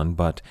Sinan,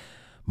 but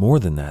more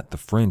than that, the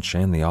French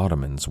and the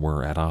Ottomans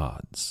were at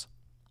odds.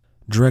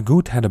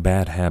 Dragut had a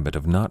bad habit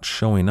of not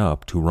showing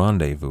up to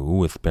rendezvous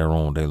with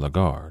Baron de la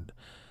Garde.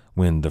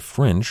 When the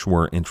French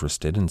were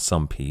interested in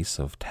some piece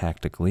of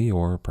tactically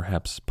or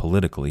perhaps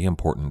politically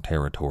important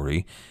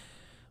territory,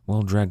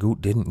 well,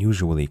 Dragut didn't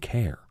usually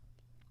care.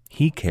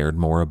 He cared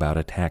more about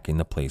attacking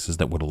the places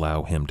that would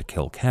allow him to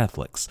kill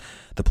Catholics,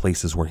 the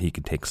places where he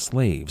could take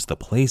slaves, the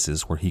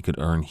places where he could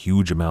earn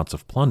huge amounts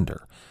of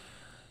plunder.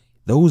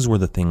 Those were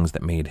the things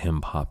that made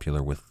him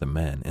popular with the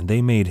men, and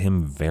they made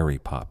him very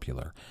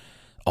popular.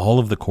 All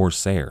of the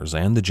corsairs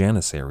and the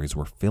janissaries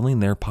were filling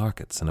their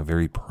pockets in a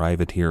very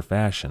privateer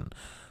fashion,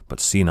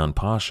 but Sinan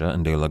Pasha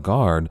and De la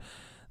Garde,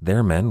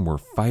 their men were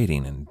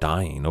fighting and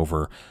dying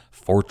over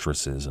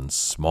fortresses and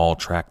small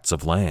tracts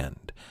of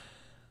land.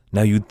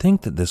 Now you'd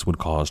think that this would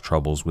cause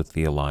troubles with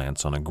the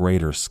alliance on a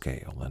greater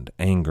scale and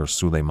anger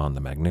Suleiman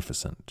the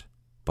Magnificent.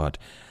 But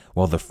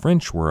while the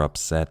French were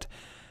upset,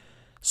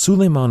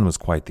 Suleiman was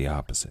quite the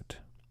opposite.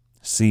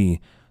 See,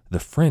 the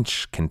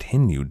French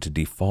continued to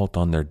default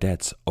on their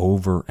debts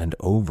over and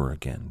over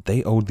again.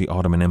 They owed the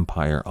Ottoman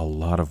Empire a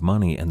lot of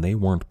money and they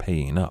weren't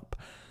paying up.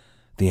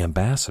 The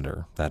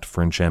ambassador, that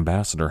French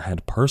ambassador,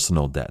 had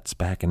personal debts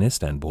back in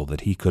Istanbul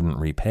that he couldn't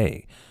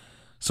repay.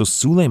 So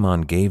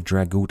Suleiman gave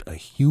Dragut a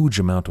huge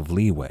amount of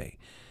leeway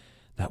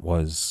that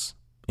was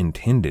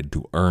intended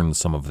to earn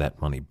some of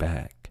that money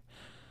back.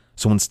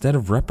 So instead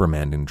of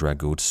reprimanding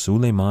Dragut,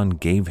 Suleiman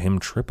gave him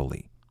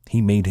Tripoli.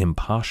 He made him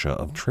Pasha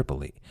of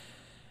Tripoli.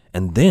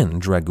 And then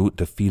Dragut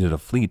defeated a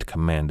fleet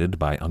commanded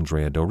by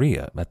Andrea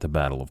Doria at the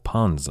Battle of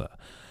Panza.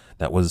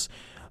 That was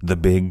the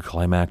big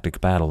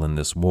climactic battle in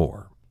this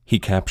war. He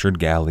captured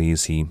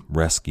galleys, he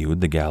rescued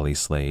the galley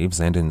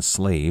slaves, and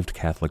enslaved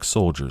Catholic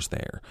soldiers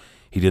there.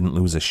 He didn't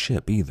lose a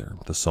ship either.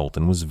 The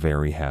Sultan was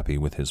very happy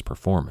with his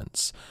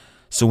performance.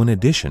 So in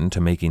addition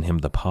to making him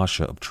the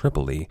Pasha of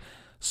Tripoli,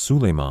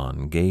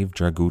 Suleiman gave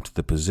Dragut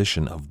the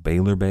position of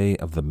Beylerbey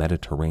of the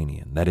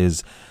Mediterranean, that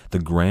is, the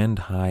Grand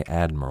High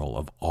Admiral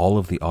of all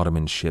of the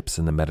Ottoman ships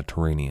in the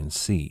Mediterranean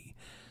Sea.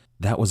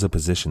 That was a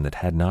position that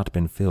had not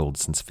been filled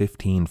since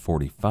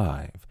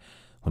 1545,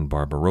 when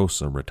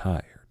Barbarossa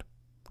retired.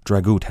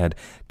 Dragut had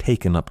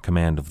taken up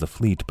command of the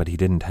fleet, but he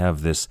didn't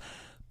have this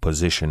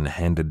position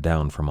handed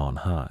down from on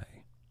high.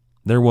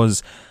 There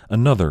was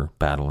another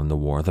battle in the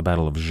war, the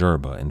Battle of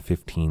Jerba in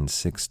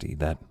 1560,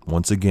 that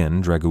once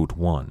again Dragut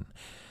won.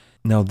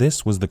 Now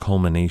this was the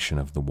culmination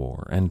of the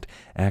war, and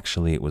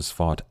actually it was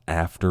fought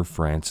after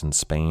France and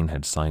Spain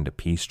had signed a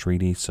peace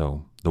treaty,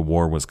 so the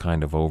war was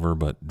kind of over,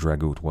 but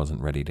Dragut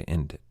wasn't ready to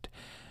end it.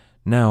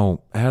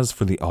 Now, as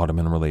for the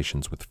Ottoman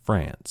relations with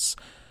France,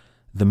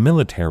 the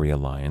military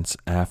alliance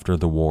after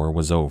the war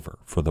was over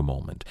for the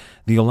moment.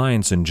 The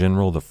alliance in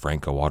general, the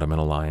Franco-Ottoman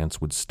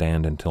alliance, would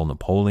stand until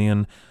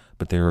Napoleon,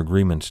 but their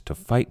agreement to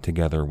fight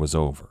together was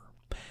over.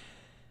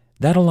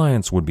 That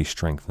alliance would be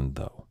strengthened,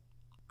 though.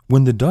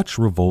 When the Dutch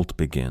revolt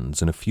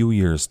begins in a few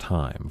years'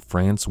 time,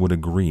 France would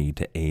agree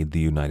to aid the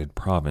United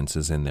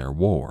Provinces in their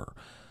war.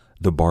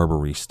 The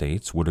Barbary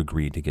states would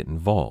agree to get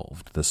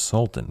involved, the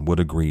Sultan would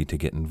agree to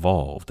get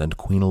involved, and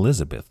Queen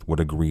Elizabeth would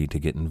agree to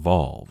get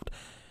involved.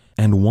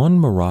 And one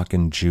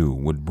Moroccan Jew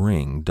would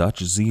bring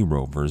Dutch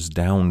sea-rovers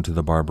down to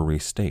the Barbary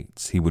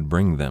states. He would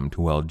bring them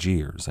to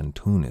Algiers and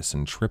Tunis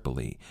and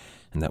Tripoli,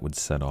 and that would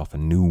set off a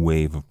new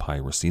wave of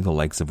piracy, the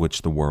likes of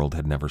which the world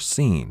had never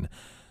seen.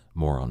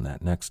 More on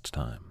that next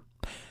time.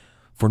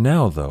 For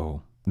now,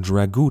 though,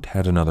 Dragut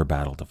had another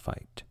battle to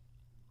fight.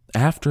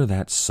 After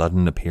that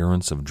sudden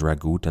appearance of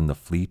Dragut and the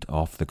fleet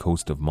off the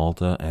coast of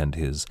Malta and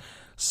his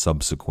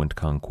subsequent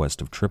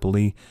conquest of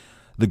Tripoli,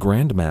 the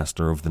Grand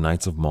Master of the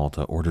Knights of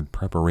Malta ordered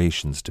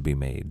preparations to be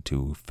made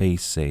to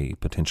face a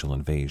potential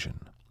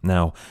invasion.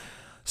 Now,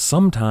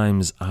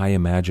 sometimes I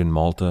imagine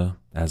Malta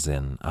as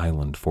an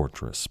island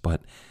fortress,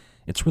 but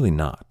it's really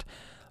not.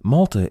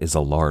 Malta is a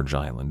large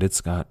island.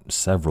 It's got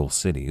several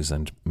cities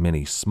and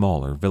many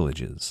smaller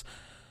villages.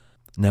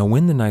 Now,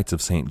 when the Knights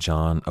of St.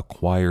 John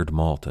acquired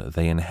Malta,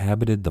 they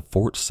inhabited the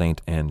Fort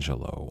St.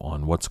 Angelo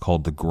on what's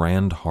called the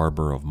Grand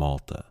Harbor of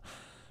Malta.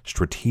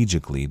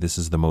 Strategically, this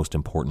is the most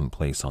important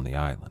place on the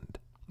island.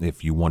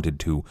 If you wanted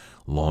to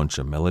launch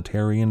a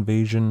military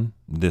invasion,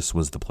 this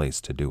was the place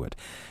to do it.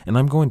 And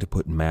I'm going to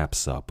put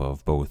maps up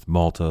of both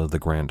Malta, the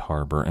Grand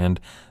Harbor, and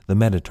the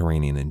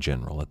Mediterranean in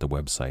general at the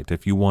website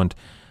if you want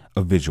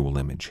a visual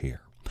image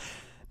here.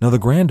 Now, the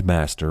Grand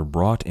Master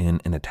brought in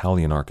an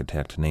Italian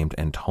architect named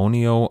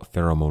Antonio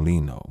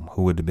Ferramolino,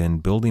 who had been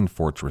building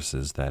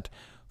fortresses that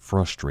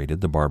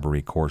frustrated the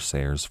Barbary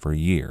corsairs for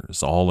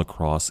years, all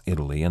across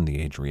Italy and the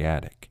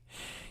Adriatic.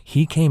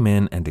 He came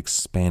in and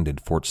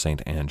expanded Fort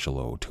St.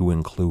 Angelo to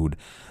include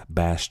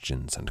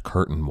bastions and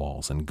curtain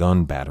walls and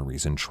gun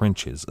batteries and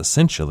trenches.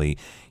 Essentially,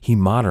 he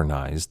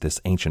modernized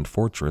this ancient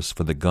fortress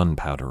for the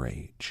gunpowder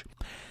age.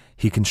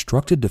 He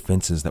constructed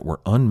defenses that were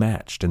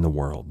unmatched in the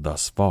world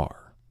thus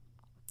far.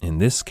 In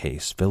this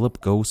case, Philip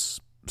Gosse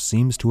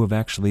seems to have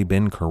actually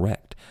been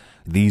correct.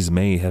 These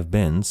may have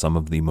been some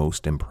of the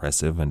most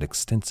impressive and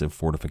extensive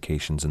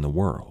fortifications in the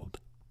world.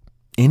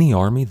 Any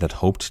army that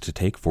hoped to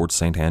take Fort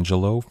St.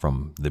 Angelo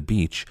from the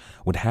beach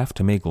would have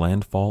to make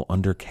landfall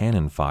under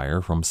cannon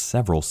fire from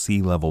several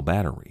sea-level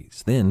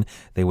batteries. Then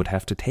they would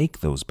have to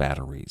take those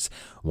batteries.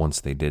 Once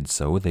they did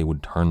so, they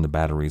would turn the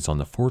batteries on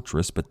the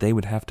fortress, but they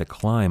would have to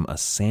climb a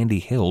sandy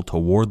hill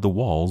toward the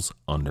walls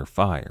under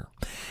fire.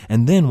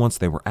 And then once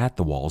they were at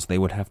the walls, they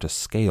would have to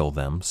scale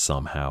them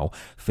somehow,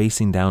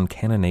 facing down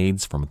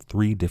cannonades from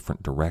 3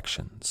 different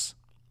directions.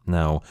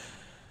 Now,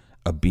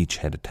 a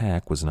beachhead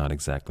attack was not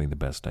exactly the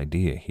best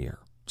idea here.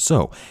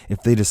 So,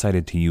 if they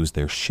decided to use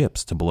their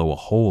ships to blow a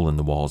hole in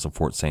the walls of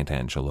Fort St.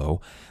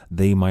 Angelo,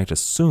 they might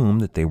assume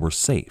that they were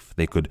safe.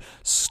 They could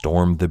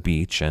storm the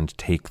beach and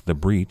take the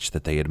breach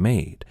that they had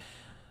made.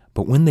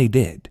 But when they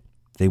did,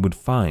 they would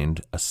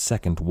find a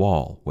second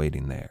wall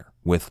waiting there,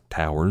 with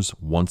towers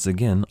once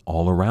again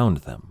all around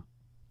them.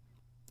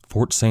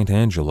 Fort St.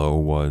 Angelo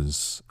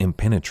was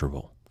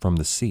impenetrable from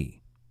the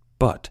sea,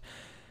 but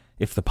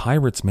if the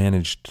pirates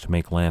managed to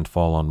make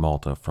landfall on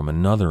Malta from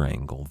another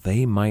angle,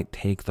 they might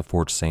take the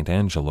Fort St.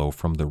 Angelo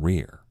from the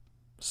rear.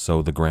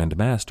 So the Grand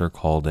Master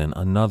called in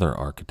another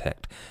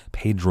architect,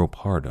 Pedro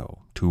Pardo,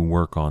 to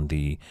work on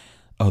the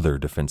other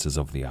defenses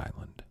of the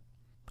island.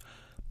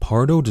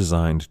 Pardo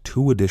designed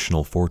 2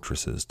 additional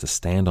fortresses to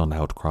stand on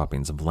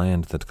outcroppings of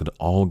land that could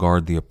all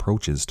guard the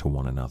approaches to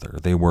one another.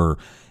 They were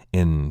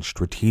in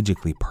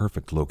strategically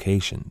perfect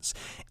locations,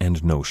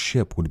 and no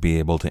ship would be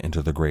able to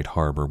enter the great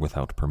harbor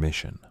without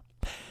permission.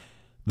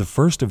 The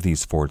first of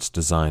these forts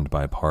designed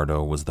by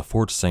Pardo was the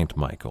Fort St.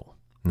 Michael.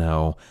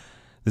 Now,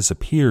 this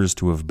appears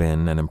to have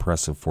been an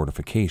impressive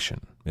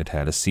fortification. It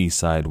had a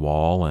seaside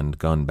wall and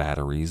gun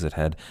batteries. It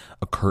had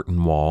a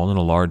curtain wall and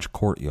a large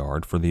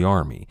courtyard for the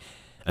army.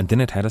 And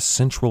then it had a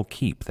central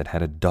keep that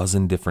had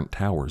 12 different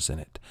towers in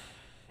it.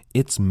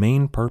 Its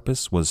main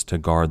purpose was to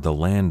guard the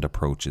land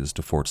approaches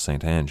to Fort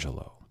St.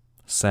 Angelo.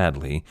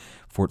 Sadly,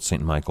 Fort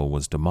St. Michael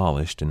was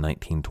demolished in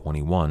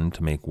 1921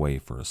 to make way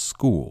for a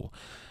school.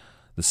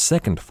 The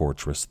second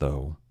fortress,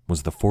 though,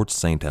 was the Fort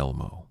St.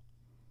 Elmo.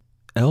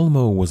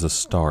 Elmo was a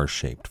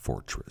star-shaped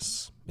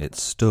fortress. It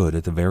stood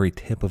at the very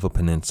tip of a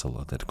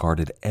peninsula that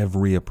guarded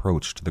every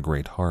approach to the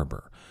great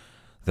harbor.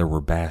 There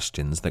were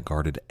bastions that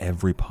guarded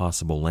every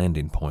possible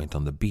landing point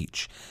on the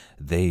beach.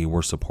 They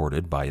were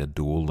supported by a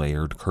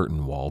dual-layered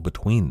curtain wall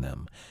between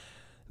them.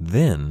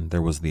 Then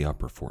there was the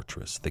upper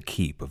fortress, the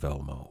Keep of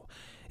Elmo.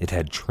 It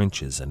had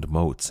trenches and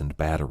moats and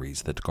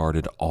batteries that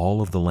guarded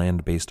all of the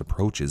land-based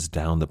approaches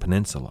down the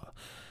peninsula.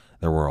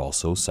 There were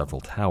also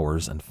several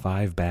towers and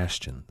 5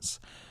 bastions.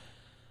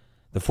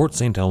 The Fort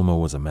St. Elmo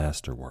was a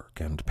masterwork,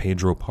 and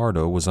Pedro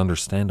Pardo was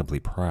understandably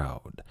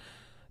proud.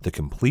 The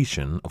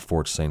completion of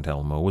Fort St.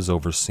 Elmo was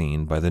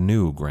overseen by the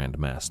new Grand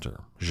Master,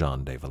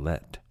 Jean de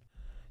Valette.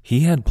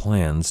 He had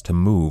plans to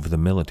move the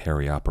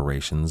military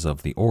operations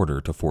of the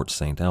Order to Fort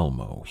St.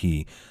 Elmo.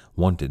 He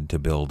wanted to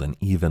build an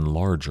even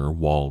larger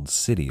walled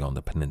city on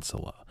the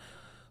peninsula,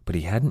 but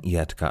he hadn't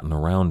yet gotten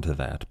around to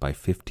that by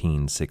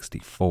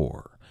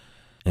 1564.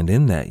 And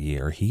in that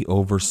year, he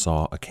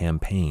oversaw a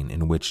campaign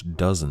in which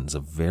dozens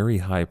of very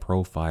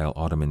high-profile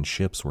Ottoman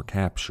ships were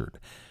captured.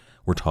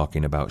 We're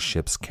talking about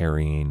ships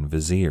carrying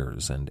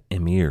viziers and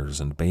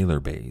emirs and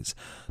beylerbeys,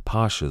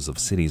 pashas of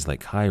cities like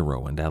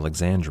Cairo and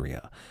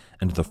Alexandria,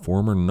 and the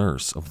former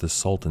nurse of the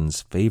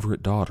Sultan's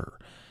favorite daughter.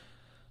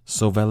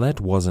 So Valette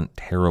wasn't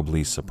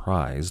terribly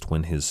surprised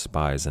when his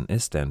spies in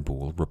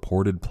Istanbul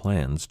reported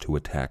plans to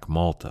attack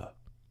Malta.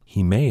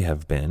 He may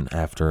have been,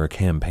 after a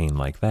campaign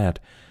like that,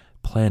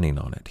 planning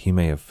on it. He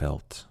may have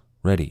felt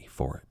ready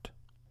for it.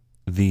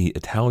 The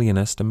Italian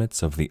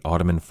estimates of the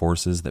Ottoman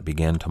forces that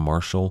began to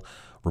marshal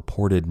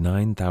reported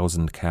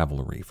 9,000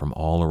 cavalry from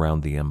all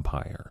around the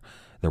empire.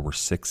 There were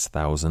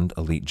 6,000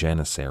 elite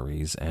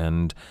janissaries,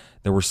 and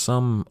there were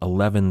some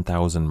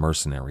 11,000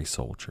 mercenary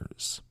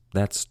soldiers.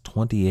 That's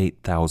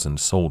 28,000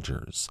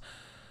 soldiers.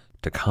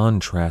 To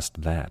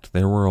contrast that,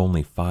 there were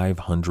only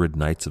 500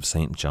 Knights of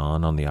St.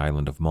 John on the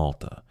island of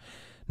Malta.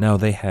 Now,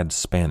 they had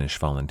Spanish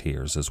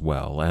volunteers as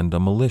well, and a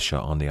militia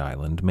on the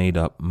island made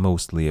up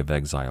mostly of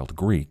exiled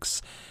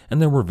Greeks,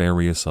 and there were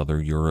various other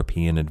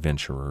European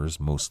adventurers,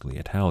 mostly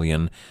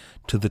Italian,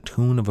 to the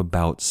tune of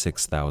about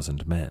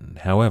 6,000 men.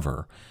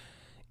 However,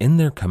 in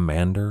their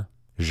commander,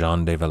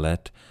 Jean de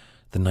Valette,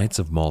 the Knights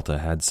of Malta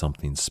had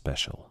something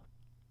special.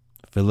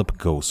 Philip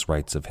Gosse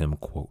writes of him,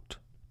 quote,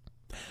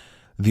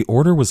 "The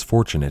order was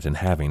fortunate in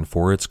having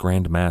for its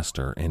Grand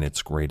Master, in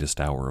its greatest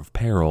hour of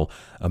peril,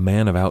 a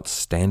man of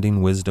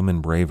outstanding wisdom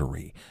and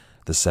bravery,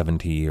 the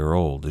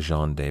 70-year-old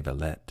Jean de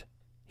Valette.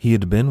 He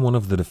had been one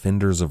of the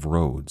defenders of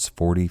Rhodes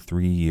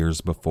 43 years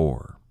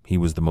before. He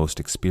was the most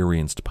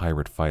experienced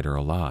pirate fighter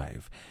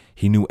alive.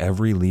 He knew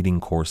every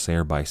leading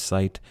corsair by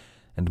sight,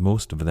 and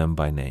most of them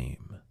by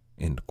name."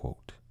 End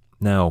quote.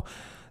 Now,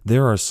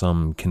 there are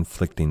some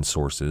conflicting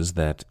sources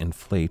that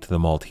inflate the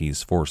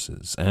Maltese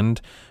forces,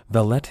 and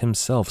Valette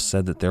himself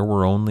said that there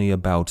were only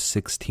about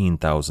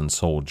 16,000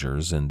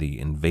 soldiers in the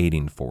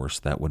invading force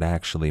that would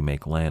actually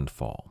make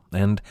landfall,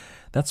 and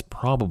that's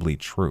probably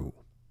true.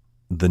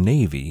 The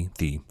navy,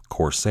 the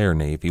Corsair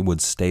navy,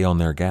 would stay on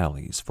their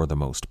galleys for the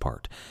most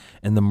part,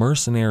 and the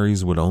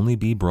mercenaries would only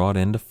be brought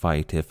in to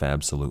fight if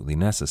absolutely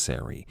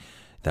necessary.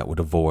 That would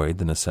avoid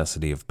the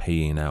necessity of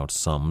paying out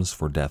sums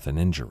for death and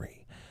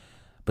injury.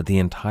 But the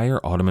entire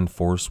Ottoman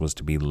force was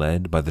to be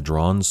led by the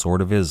drawn sword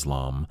of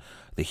Islam,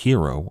 the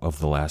hero of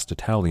the last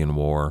Italian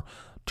war,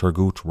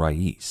 Turgut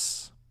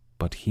Rais.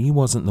 But he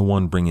wasn't the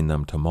one bringing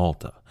them to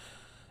Malta.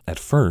 At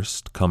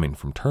first, coming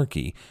from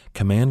Turkey,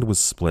 command was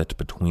split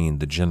between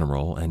the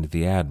general and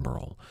the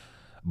admiral.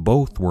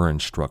 Both were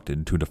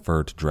instructed to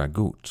defer to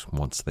Dragut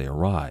once they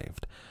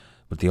arrived,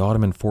 but the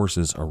Ottoman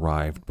forces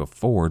arrived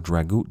before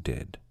Dragut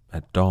did,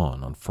 at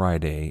dawn on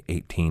Friday,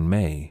 18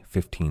 May,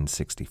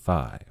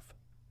 1565.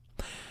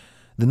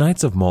 The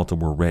Knights of Malta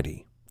were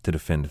ready to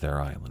defend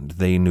their island.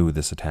 They knew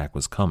this attack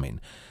was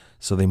coming,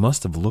 so they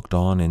must have looked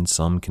on in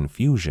some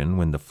confusion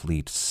when the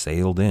fleet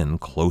sailed in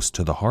close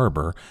to the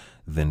harbor,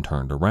 then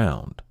turned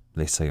around.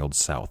 They sailed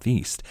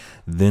southeast.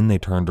 Then they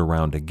turned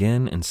around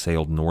again and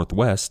sailed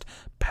northwest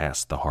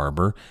past the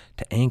harbor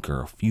to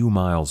anchor a few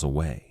miles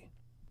away.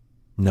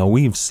 Now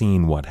we've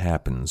seen what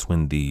happens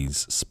when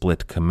these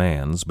split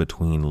commands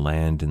between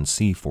land and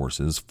sea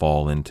forces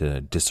fall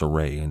into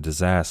disarray and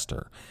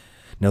disaster.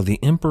 Now the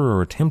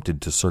emperor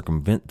attempted to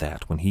circumvent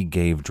that when he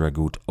gave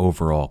Dragut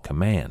overall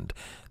command.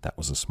 That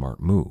was a smart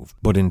move.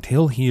 But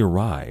until he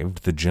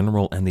arrived, the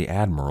general and the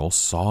admiral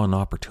saw an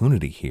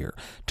opportunity here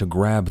to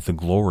grab the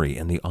glory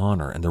and the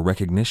honor and the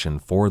recognition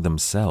for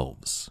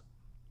themselves.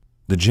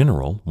 The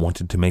general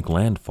wanted to make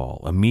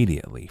landfall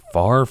immediately,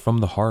 far from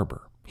the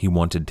harbor. He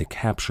wanted to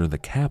capture the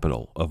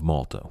capital of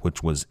Malta,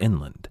 which was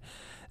inland.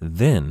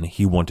 Then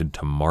he wanted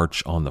to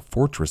march on the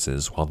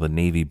fortresses while the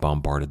navy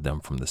bombarded them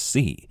from the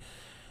sea.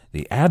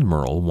 The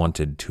admiral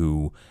wanted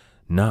to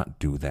not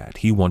do that.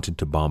 He wanted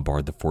to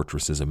bombard the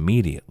fortresses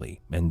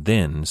immediately and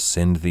then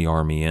send the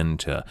army in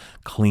to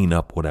clean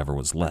up whatever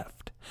was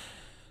left.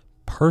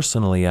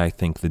 Personally, I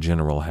think the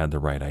general had the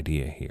right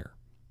idea here.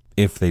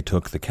 If they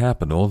took the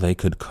capital, they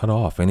could cut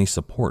off any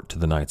support to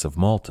the Knights of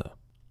Malta.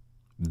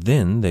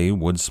 Then they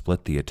would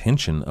split the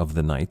attention of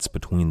the knights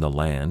between the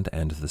land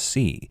and the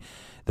sea.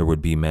 There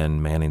would be men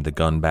manning the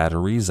gun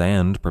batteries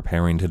and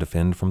preparing to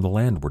defend from the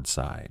landward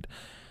side.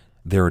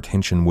 Their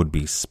attention would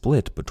be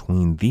split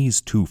between these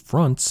two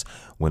fronts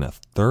when a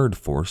third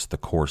force, the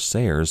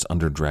Corsairs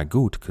under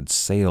Dragut, could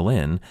sail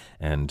in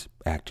and,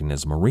 acting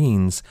as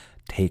marines,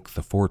 take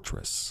the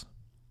fortress.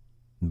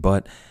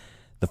 But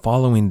the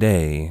following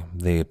day,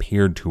 they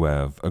appeared to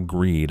have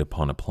agreed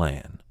upon a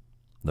plan.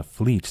 The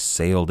fleet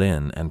sailed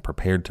in and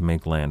prepared to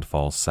make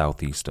landfall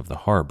southeast of the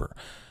harbor.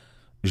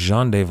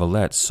 Jean de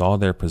Valette saw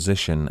their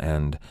position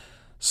and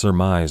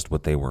surmised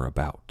what they were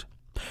about.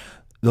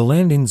 The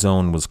landing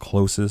zone was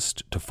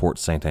closest to Fort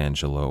St.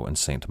 Angelo and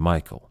St.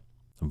 Michael.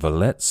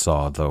 Valette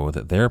saw, though,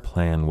 that their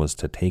plan was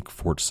to take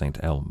Fort St.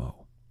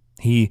 Elmo.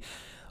 He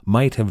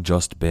might have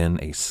just been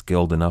a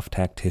skilled enough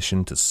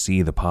tactician to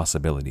see the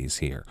possibilities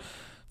here.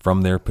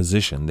 From their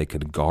position, they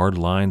could guard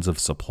lines of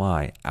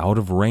supply out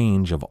of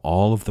range of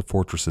all of the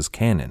fortress's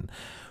cannon.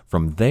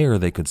 From there,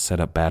 they could set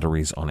up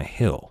batteries on a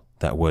hill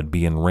that would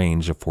be in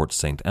range of Fort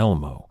St.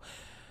 Elmo.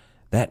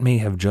 That may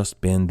have just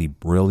been the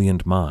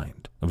brilliant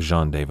mind of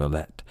Jean de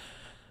Valette.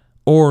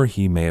 Or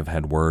he may have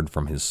had word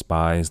from his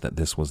spies that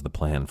this was the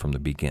plan from the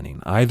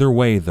beginning. Either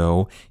way,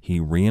 though, he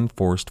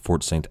reinforced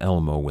Fort St.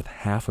 Elmo with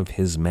half of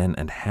his men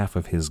and half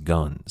of his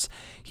guns.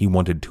 He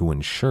wanted to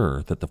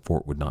ensure that the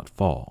fort would not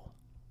fall.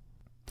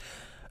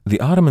 The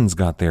Ottomans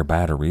got their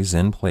batteries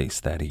in place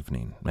that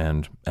evening,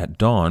 and at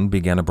dawn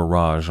began a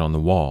barrage on the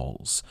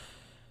walls.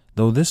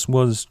 Though this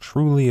was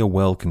truly a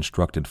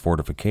well-constructed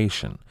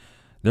fortification,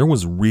 there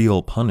was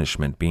real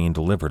punishment being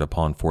delivered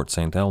upon Fort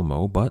St.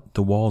 Elmo, but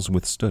the walls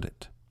withstood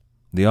it.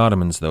 The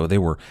Ottomans, though, they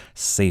were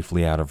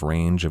safely out of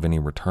range of any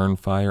return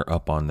fire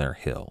up on their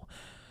hill.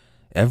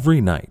 Every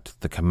night,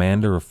 the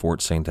commander of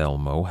Fort St.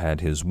 Elmo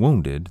had his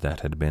wounded that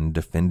had been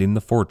defending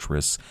the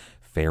fortress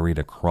ferried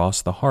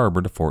across the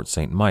harbor to Fort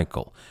St.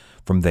 Michael.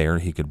 From there,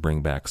 he could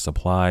bring back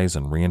supplies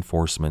and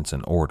reinforcements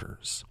and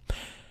orders.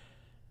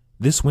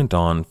 This went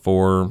on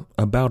for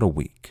about a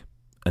week.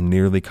 A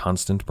nearly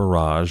constant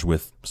barrage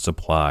with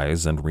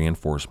supplies and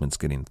reinforcements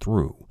getting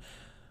through.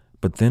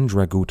 But then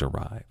Dragut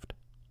arrived.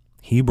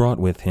 He brought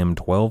with him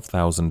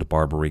 12,000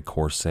 Barbary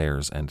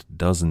corsairs and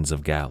dozens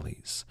of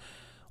galleys.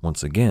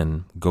 Once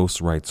again, Gauss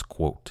writes,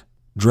 quote,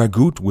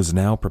 Dragut was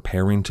now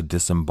preparing to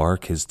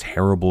disembark his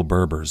terrible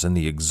Berbers in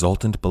the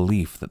exultant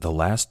belief that the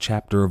last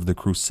chapter of the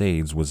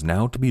Crusades was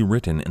now to be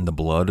written in the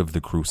blood of the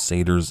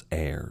Crusaders'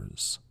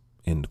 heirs.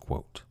 End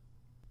quote.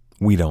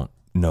 We don't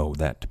know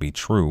that to be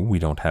true. We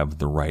don't have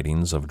the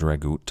writings of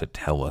Dragut to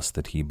tell us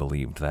that he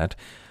believed that.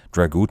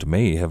 Dragut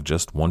may have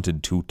just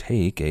wanted to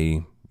take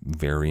a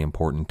very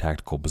important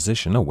tactical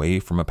position away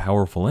from a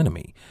powerful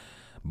enemy,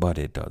 but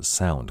it does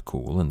sound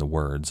cool in the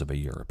words of a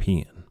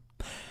European.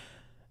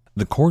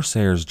 The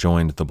Corsairs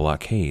joined the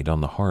blockade on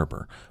the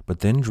harbor, but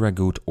then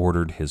Dragut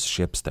ordered his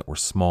ships that were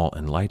small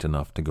and light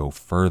enough to go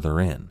further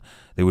in.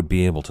 They would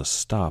be able to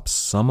stop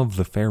some of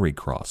the ferry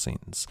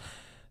crossings.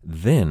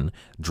 Then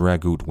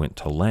Dragut went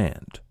to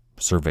land,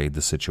 surveyed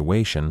the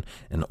situation,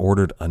 and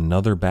ordered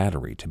another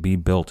battery to be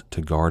built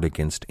to guard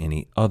against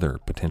any other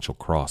potential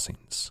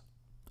crossings.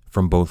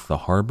 From both the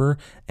harbor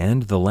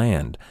and the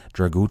land,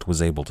 Dragut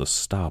was able to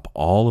stop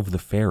all of the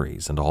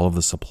ferries and all of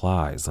the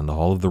supplies and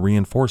all of the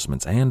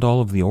reinforcements and all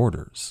of the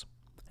orders.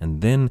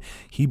 And then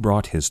he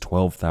brought his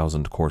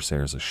 12,000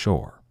 corsairs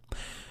ashore.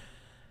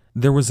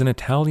 There was an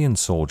Italian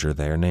soldier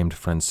there named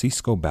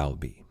Francisco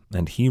Balbi,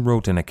 and he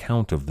wrote an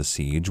account of the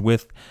siege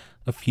with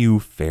a few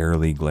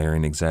fairly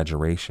glaring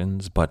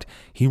exaggerations, but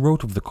he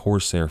wrote of the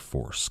corsair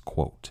force,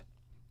 quote,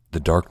 "The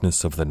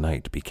darkness of the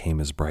night became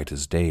as bright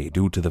as day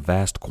due to the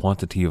vast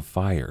quantity of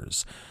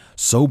fires.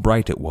 So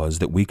bright it was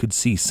that we could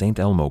see St.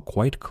 Elmo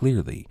quite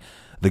clearly.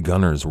 The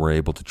gunners were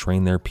able to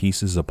train their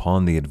pieces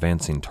upon the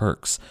advancing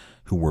Turks,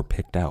 who were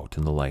picked out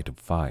in the light of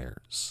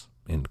fires."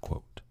 End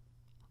quote.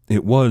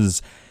 It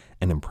was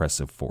an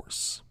impressive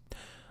force.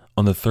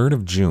 On the 3rd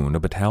of June, a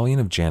battalion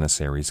of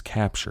Janissaries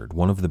captured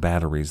one of the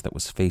batteries that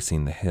was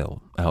facing the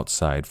hill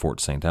outside Fort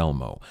St.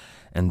 Elmo,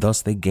 and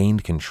thus they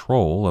gained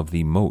control of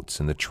the moats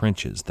and the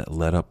trenches that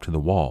led up to the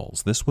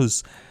walls. This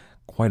was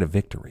quite a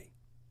victory.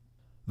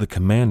 The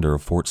commander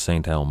of Fort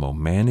St. Elmo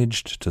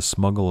managed to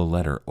smuggle a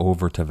letter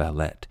over to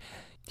Valette.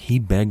 He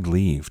begged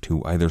leave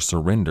to either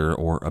surrender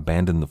or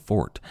abandon the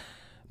fort,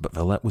 but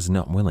Valette was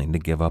not willing to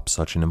give up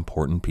such an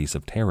important piece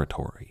of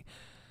territory.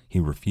 He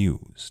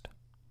refused.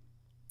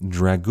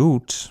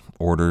 Dragut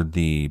ordered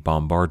the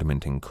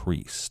bombardment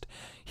increased.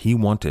 He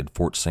wanted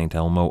Fort St.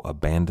 Elmo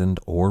abandoned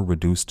or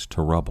reduced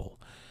to rubble.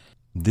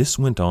 This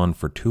went on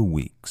for 2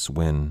 weeks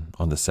when,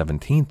 on the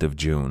 17th of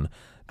June,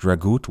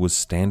 Dragut was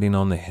standing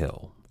on the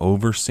hill,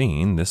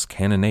 overseeing this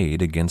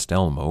cannonade against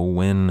Elmo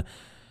when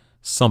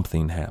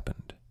something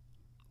happened.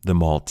 The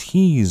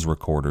Maltese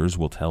recorders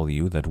will tell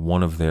you that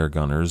one of their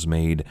gunners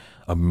made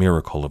a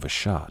miracle of a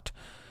shot.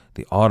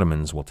 The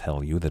Ottomans will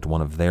tell you that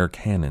one of their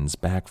cannons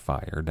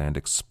backfired and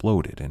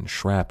exploded in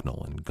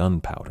shrapnel and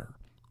gunpowder.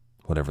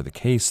 Whatever the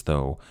case,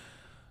 though,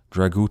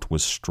 Dragut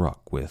was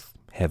struck with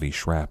heavy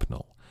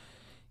shrapnel.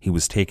 He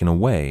was taken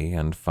away,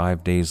 and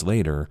 5 days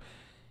later,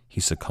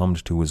 he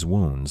succumbed to his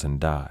wounds and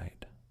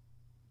died.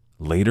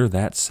 Later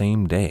that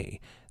same day,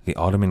 the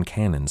Ottoman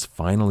cannons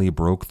finally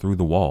broke through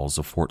the walls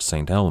of Fort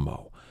St.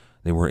 Elmo.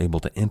 They were able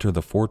to enter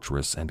the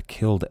fortress and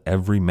killed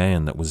every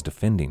man that was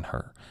defending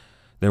her.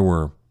 There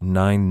were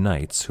 9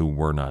 knights who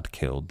were not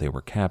killed. They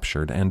were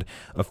captured, and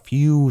a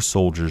few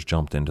soldiers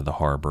jumped into the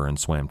harbor and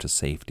swam to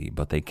safety,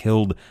 but they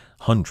killed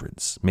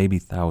hundreds, maybe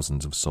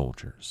thousands of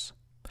soldiers.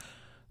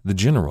 The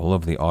general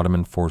of the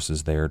Ottoman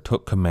forces there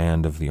took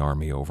command of the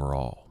army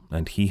overall,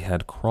 and he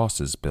had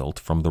crosses built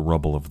from the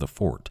rubble of the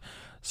fort.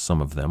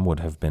 Some of them would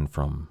have been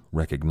from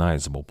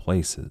recognizable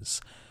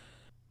places.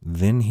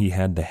 Then he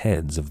had the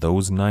heads of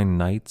those 9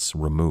 knights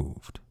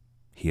removed.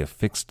 He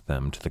affixed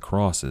them to the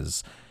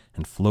crosses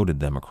and floated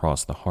them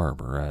across the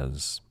harbor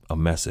as a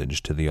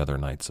message to the other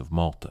knights of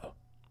Malta.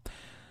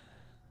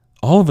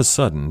 All of a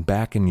sudden,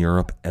 back in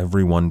Europe,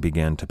 everyone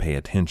began to pay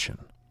attention.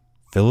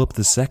 Philip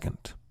II,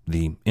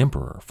 the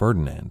Emperor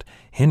Ferdinand,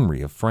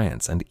 Henry of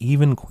France, and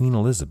even Queen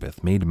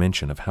Elizabeth made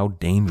mention of how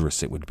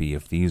dangerous it would be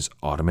if these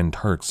Ottoman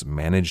Turks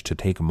managed to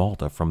take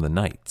Malta from the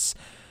knights.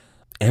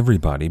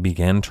 Everybody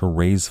began to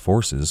raise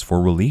forces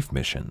for relief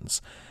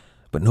missions,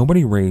 but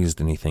nobody raised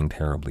anything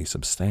terribly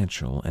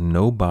substantial, and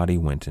nobody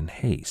went in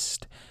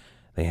haste.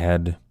 They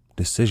had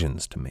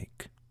decisions to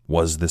make.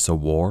 Was this a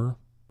war?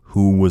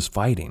 Who was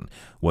fighting?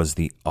 Was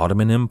the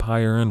Ottoman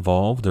Empire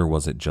involved, or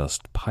was it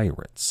just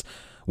pirates?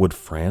 Would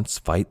France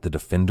fight the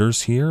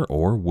defenders here,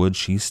 or would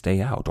she stay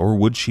out, or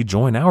would she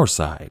join our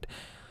side?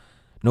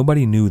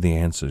 Nobody knew the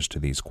answers to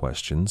these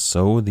questions,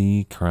 so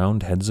the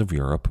crowned heads of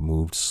Europe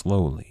moved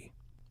slowly.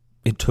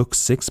 It took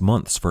 6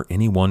 months for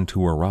anyone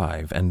to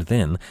arrive, and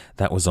then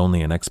that was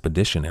only an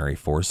expeditionary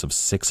force of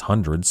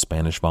 600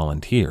 Spanish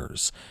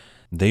volunteers.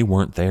 They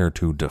weren't there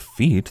to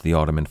defeat the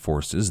Ottoman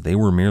forces, they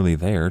were merely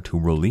there to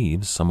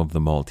relieve some of the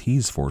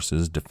Maltese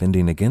forces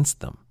defending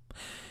against them.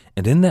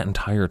 And in that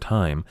entire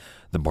time,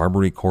 the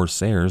Barbary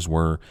corsairs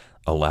were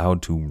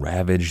allowed to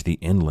ravage the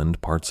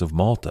inland parts of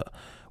Malta.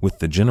 With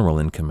the general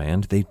in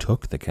command, they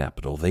took the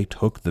capital, they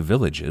took the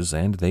villages,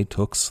 and they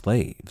took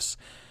slaves.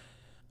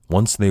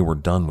 Once they were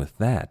done with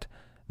that,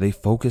 they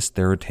focused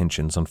their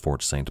attentions on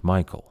Fort St.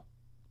 Michael.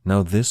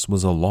 Now this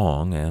was a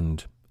long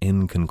and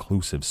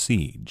inconclusive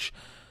siege.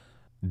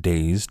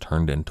 Days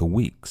turned into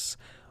weeks,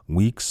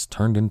 weeks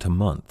turned into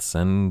months,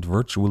 and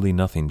virtually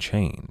nothing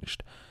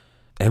changed.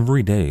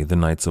 Every day the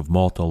Knights of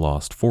Malta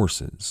lost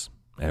forces.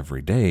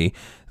 Every day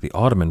the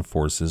Ottoman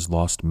forces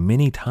lost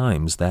many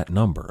times that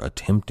number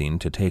attempting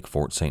to take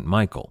Fort St.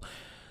 Michael,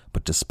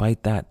 but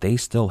despite that they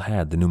still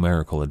had the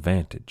numerical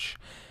advantage.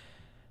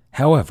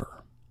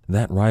 However,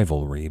 that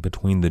rivalry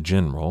between the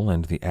general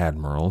and the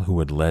admiral who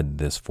had led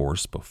this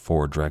force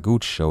before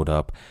Dragut showed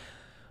up,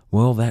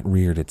 well, that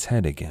reared its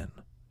head again.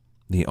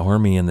 The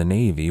army and the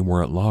navy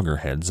were at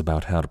loggerheads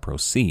about how to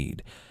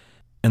proceed,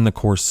 and the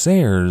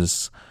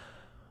corsairs,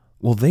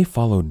 well, they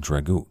followed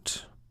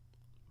Dragut.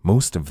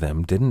 Most of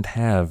them didn't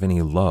have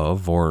any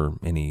love or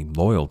any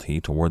loyalty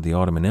toward the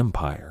Ottoman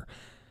Empire,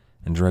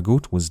 and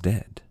Dragut was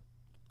dead.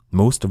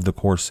 Most of the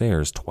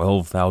Corsairs,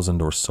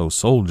 12,000 or so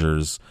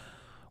soldiers,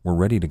 were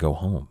ready to go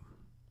home.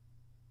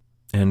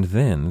 And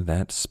then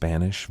that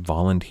Spanish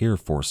volunteer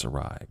force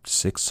arrived,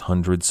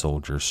 600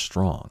 soldiers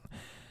strong.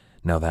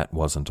 Now that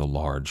wasn't a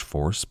large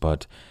force,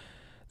 but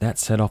that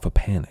set off a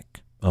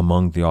panic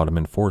among the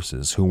Ottoman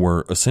forces, who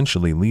were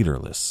essentially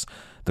leaderless.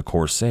 The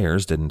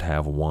Corsairs didn't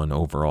have one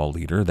overall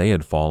leader. They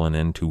had fallen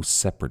into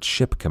separate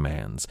ship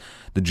commands.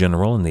 The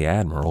general and the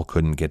admiral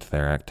couldn't get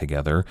their act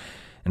together,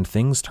 and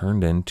things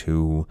turned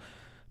into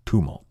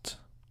tumult.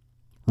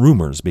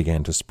 Rumors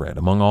began to spread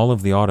among all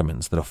of the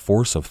Ottomans that a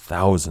force of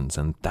thousands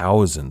and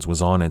thousands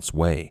was on its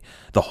way.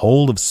 The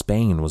whole of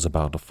Spain was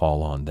about to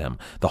fall on them.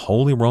 The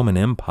Holy Roman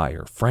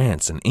Empire,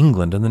 France and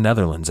England and the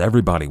Netherlands,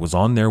 everybody was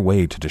on their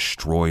way to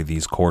destroy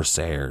these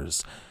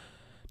Corsairs.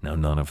 Now,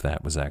 none of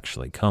that was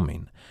actually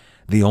coming.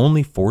 The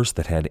only force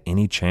that had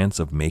any chance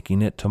of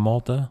making it to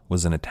Malta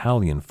was an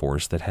Italian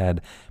force that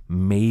had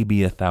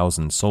maybe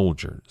 1,000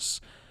 soldiers.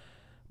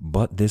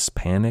 But this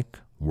panic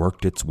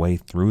worked its way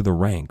through the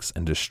ranks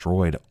and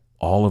destroyed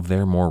all of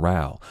their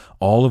morale.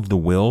 All of the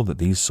will that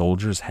these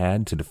soldiers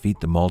had to defeat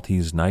the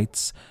Maltese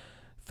knights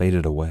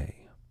faded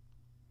away.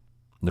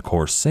 The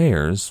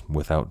Corsairs,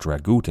 without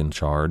Dragut in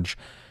charge,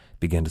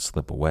 began to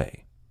slip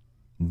away.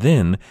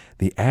 Then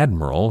the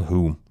admiral,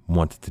 who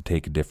wanted to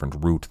take a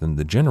different route than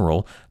the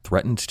general,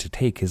 threatened to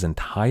take his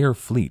entire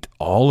fleet,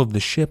 all of the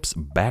ships,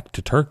 back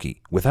to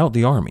Turkey without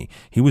the army.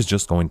 He was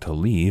just going to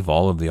leave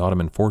all of the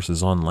Ottoman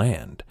forces on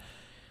land.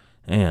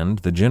 And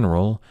the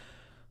general,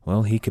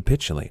 well, he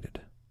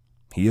capitulated.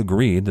 He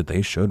agreed that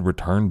they should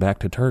return back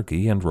to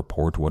Turkey and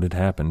report what had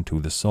happened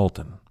to the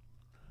Sultan.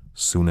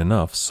 Soon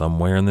enough,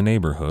 somewhere in the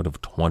neighborhood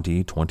of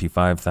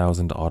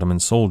 25,000 Ottoman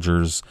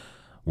soldiers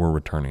were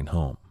returning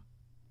home.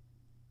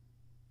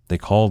 They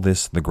call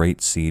this the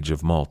Great Siege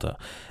of Malta,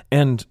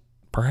 and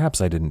perhaps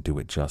I didn't do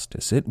it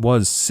justice. It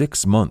was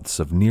 6 months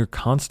of near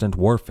constant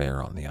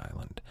warfare on the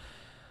island.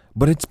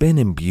 But it's been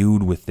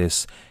imbued with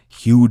this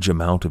huge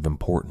amount of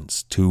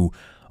importance to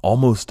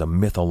almost a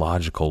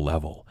mythological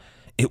level.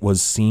 It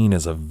was seen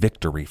as a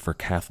victory for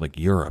Catholic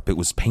Europe. It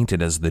was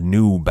painted as the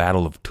new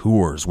Battle of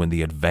Tours when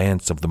the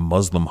advance of the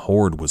Muslim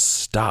horde was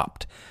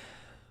stopped.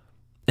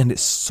 And it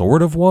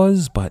sort of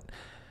was, but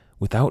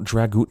without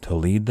Dragut to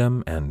lead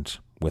them and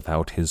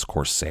without his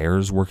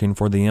Corsairs working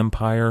for the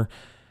empire,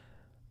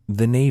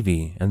 the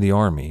navy and the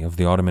army of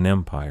the Ottoman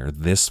Empire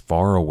this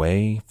far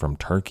away from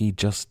Turkey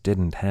just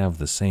didn't have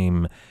the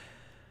same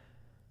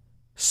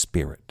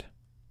spirit.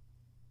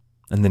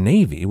 And the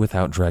navy,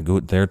 without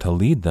Dragut there to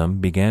lead them,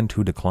 began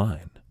to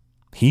decline.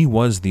 He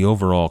was the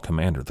overall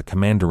commander, the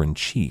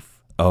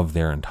commander-in-chief of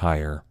their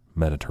entire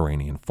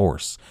Mediterranean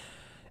force,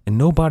 and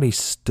nobody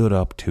stood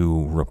up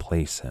to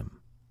replace him.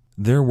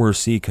 There were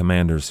sea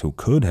commanders who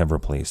could have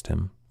replaced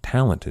him,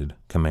 talented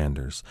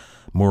commanders.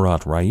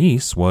 Murat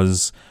Reis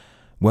was,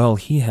 well,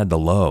 he had the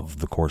love of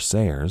the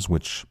Corsairs,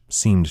 which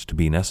seemed to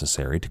be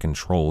necessary to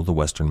control the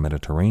Western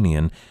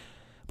Mediterranean,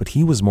 but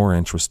he was more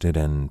interested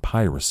in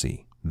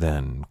piracy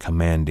than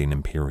commanding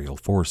imperial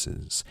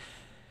forces.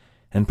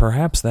 And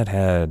perhaps that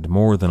had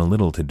more than a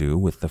little to do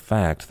with the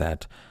fact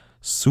that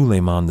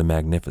Suleiman the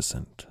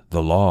Magnificent,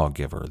 the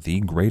lawgiver,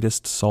 the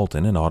greatest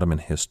sultan in Ottoman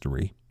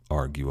history,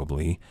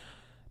 arguably,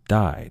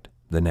 died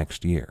the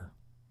next year.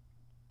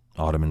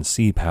 Ottoman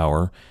sea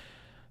power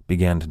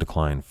began to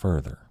decline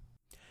further.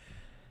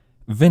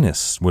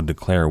 Venice would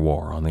declare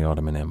war on the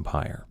Ottoman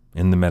Empire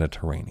in the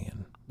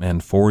Mediterranean,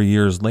 and 4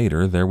 years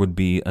later there would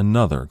be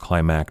another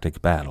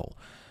climactic battle,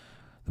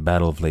 the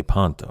Battle of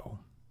Lepanto.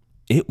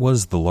 It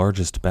was the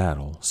largest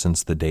battle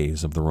since the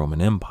days of the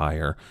Roman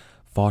Empire,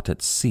 fought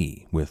at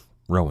sea with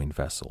rowing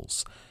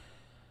vessels.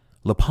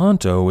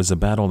 Lepanto is a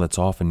battle that's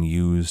often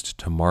used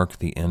to mark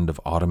the end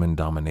of Ottoman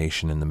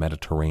domination in the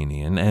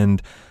Mediterranean,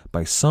 and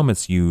by some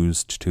it's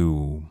used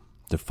to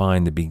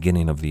define the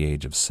beginning of the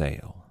Age of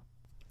Sail.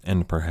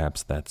 And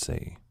perhaps that's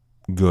a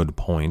good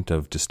point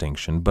of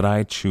distinction, but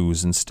I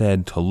choose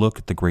instead to look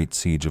at the Great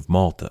Siege of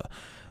Malta,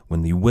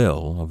 when the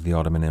will of the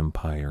Ottoman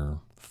Empire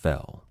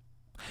fell.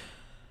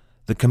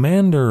 The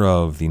commander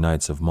of the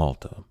Knights of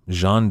Malta,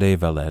 Jean de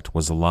Valette,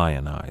 was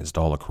lionized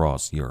all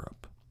across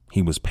Europe.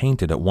 He was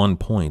painted at one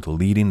point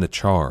leading the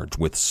charge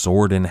with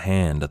sword in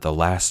hand at the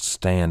last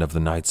stand of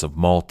the Knights of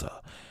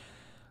Malta.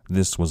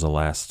 This was a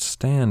last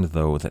stand,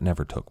 though, that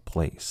never took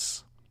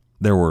place.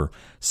 There were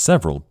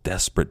several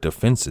desperate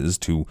defenses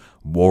to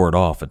ward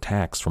off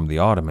attacks from the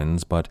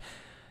Ottomans, but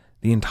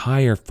the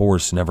entire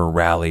force never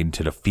rallied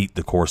to defeat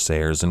the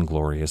Corsairs in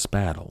glorious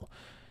battle.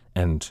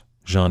 And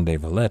Jean de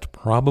Valette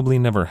probably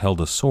never held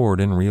a sword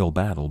in real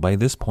battle. By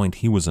this point,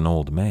 he was an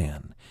old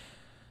man.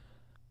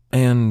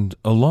 And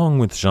along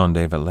with Jean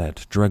de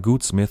Valette,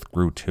 Dragut's myth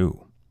grew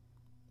too.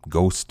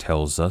 Ghost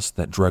tells us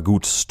that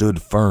Dragut stood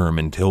firm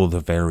until the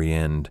very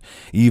end.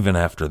 Even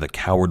after the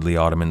cowardly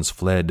Ottomans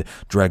fled,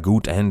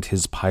 Dragut and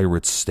his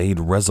pirates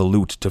stayed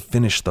resolute to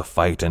finish the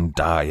fight and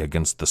die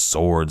against the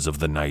swords of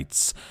the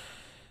knights.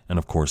 And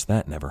of course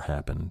that never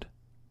happened.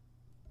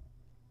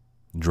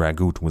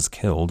 Dragut was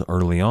killed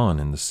early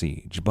on in the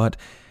siege, but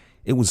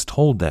it was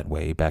told that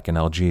way back in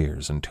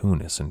Algiers and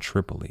Tunis and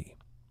Tripoli.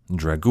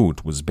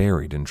 Dragut was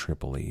buried in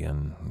Tripoli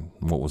in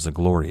what was a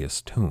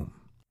glorious tomb.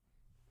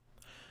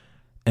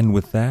 And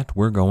with that,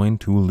 we're going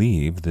to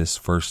leave this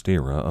first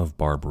era of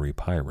Barbary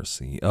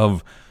piracy,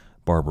 of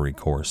Barbary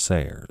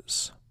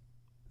corsairs.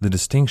 The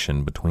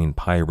distinction between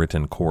pirate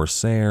and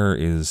corsair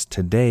is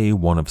today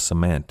one of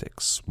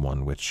semantics,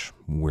 one which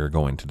we're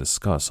going to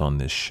discuss on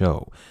this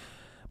show,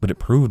 but it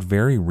proved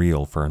very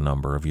real for a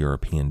number of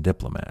European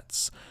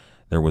diplomats.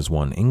 There was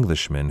one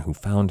Englishman who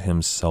found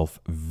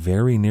himself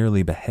very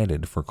nearly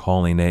beheaded for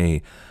calling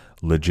a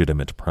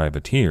legitimate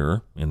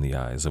privateer, in the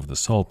eyes of the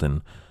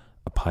Sultan,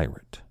 a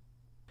pirate.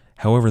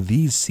 However,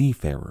 these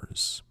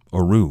seafarers,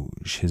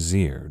 Orouge,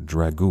 Hizir,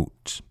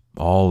 Dragut,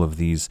 all of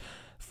these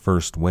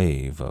first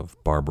wave of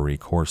Barbary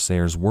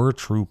corsairs were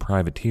true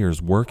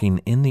privateers working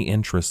in the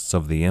interests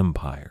of the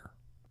empire.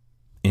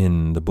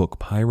 In the book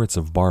Pirates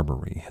of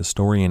Barbary,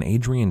 historian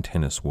Adrian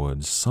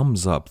Tenniswood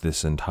sums up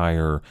this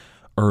entire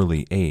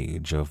early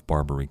age of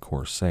Barbary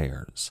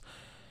corsairs.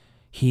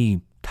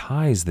 He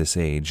ties this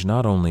age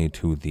not only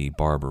to the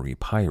Barbary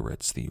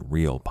pirates, the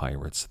real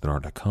pirates that are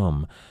to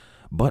come,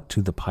 but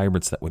to the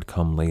pirates that would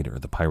come later,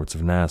 the pirates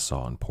of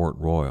Nassau and Port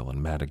Royal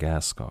and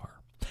Madagascar.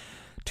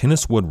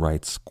 Tenniswood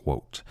writes,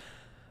 quote,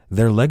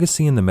 "Their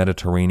legacy in the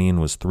Mediterranean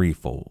was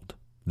threefold.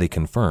 They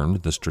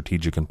confirmed the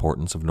strategic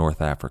importance of North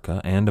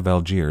Africa and of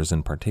Algiers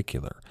in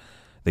particular.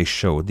 They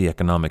showed the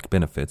economic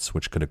benefits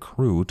which could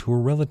accrue to a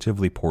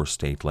relatively poor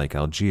state like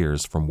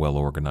Algiers from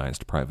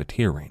well-organized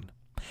privateering.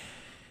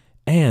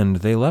 And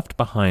they left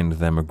behind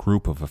them a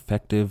group of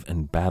effective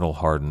and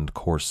battle-hardened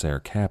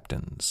corsair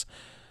captains.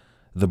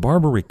 The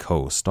Barbary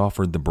coast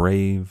offered the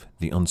brave,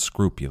 the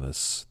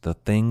unscrupulous, the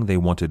thing they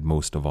wanted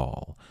most of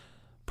all,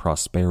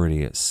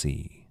 prosperity at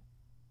sea."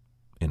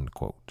 End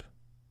quote.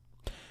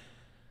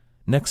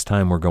 Next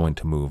time we're going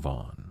to move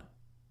on.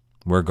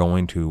 We're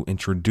going to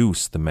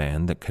introduce the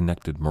man that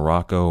connected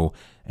Morocco,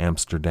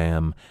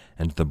 Amsterdam,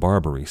 and the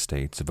Barbary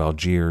states of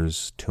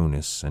Algiers,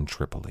 Tunis, and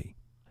Tripoli.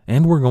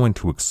 And we're going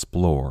to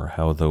explore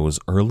how those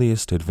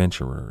earliest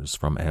adventurers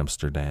from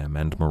Amsterdam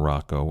and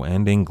Morocco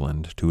and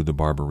England to the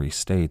Barbary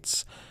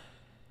states,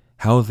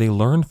 how they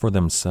learned for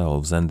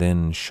themselves and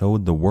then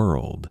showed the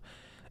world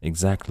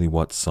exactly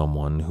what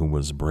someone who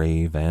was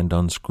brave and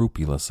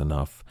unscrupulous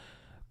enough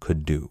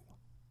could do.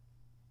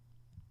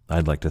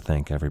 I'd like to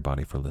thank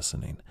everybody for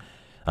listening.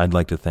 I'd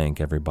like to thank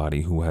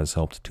everybody who has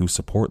helped to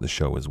support the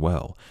show as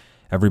well.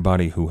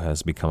 Everybody who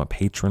has become a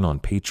patron on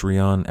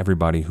Patreon,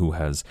 everybody who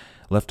has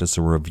left us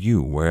a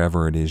review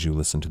wherever it is you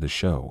listen to the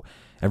show,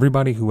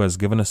 everybody who has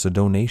given us a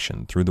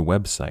donation through the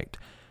website.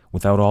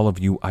 Without all of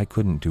you, I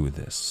couldn't do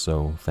this,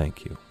 so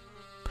thank you.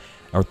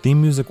 Our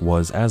theme music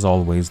was, as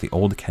always, The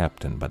Old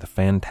Captain by the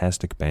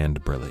fantastic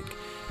band Brillig.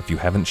 If you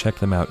haven't checked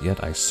them out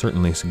yet, I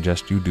certainly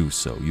suggest you do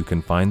so. You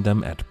can find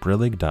them at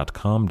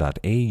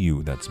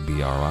brillig.com.au. That's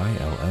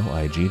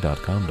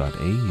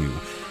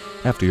BRILLIG.com.au.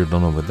 After you're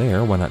done over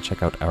there, why not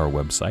check out our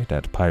website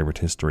at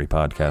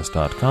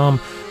piratehistorypodcast.com,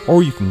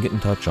 or you can get in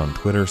touch on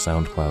Twitter,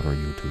 SoundCloud, or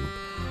YouTube.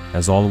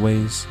 As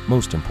always,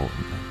 most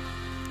importantly,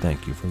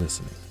 thank you for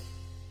listening.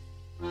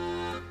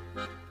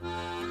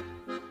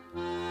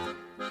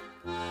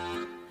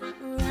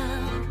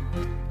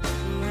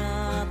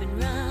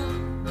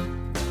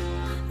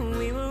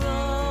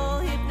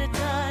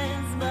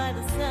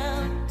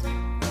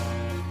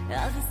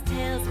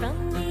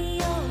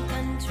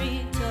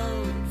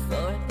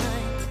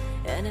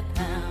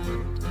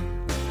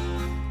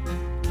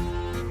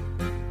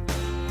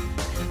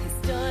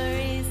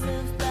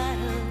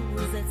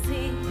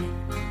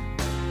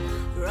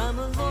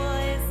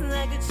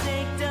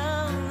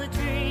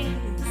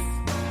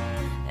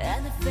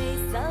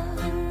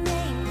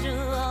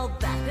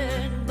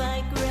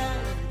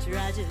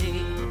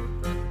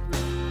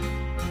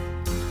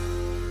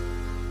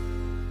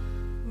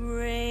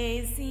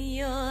 Raise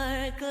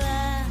your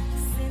glass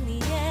in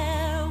the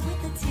air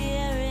with a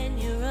tear in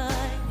your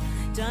eye.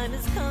 Time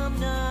has come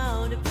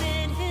now to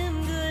bid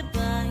him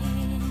goodbye.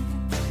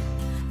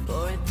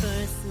 For at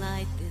first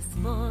light this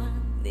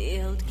morn,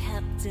 the old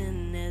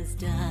captain has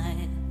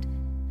died.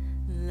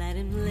 Let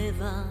him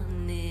live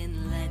on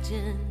in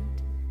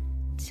legend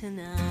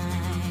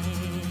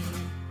tonight.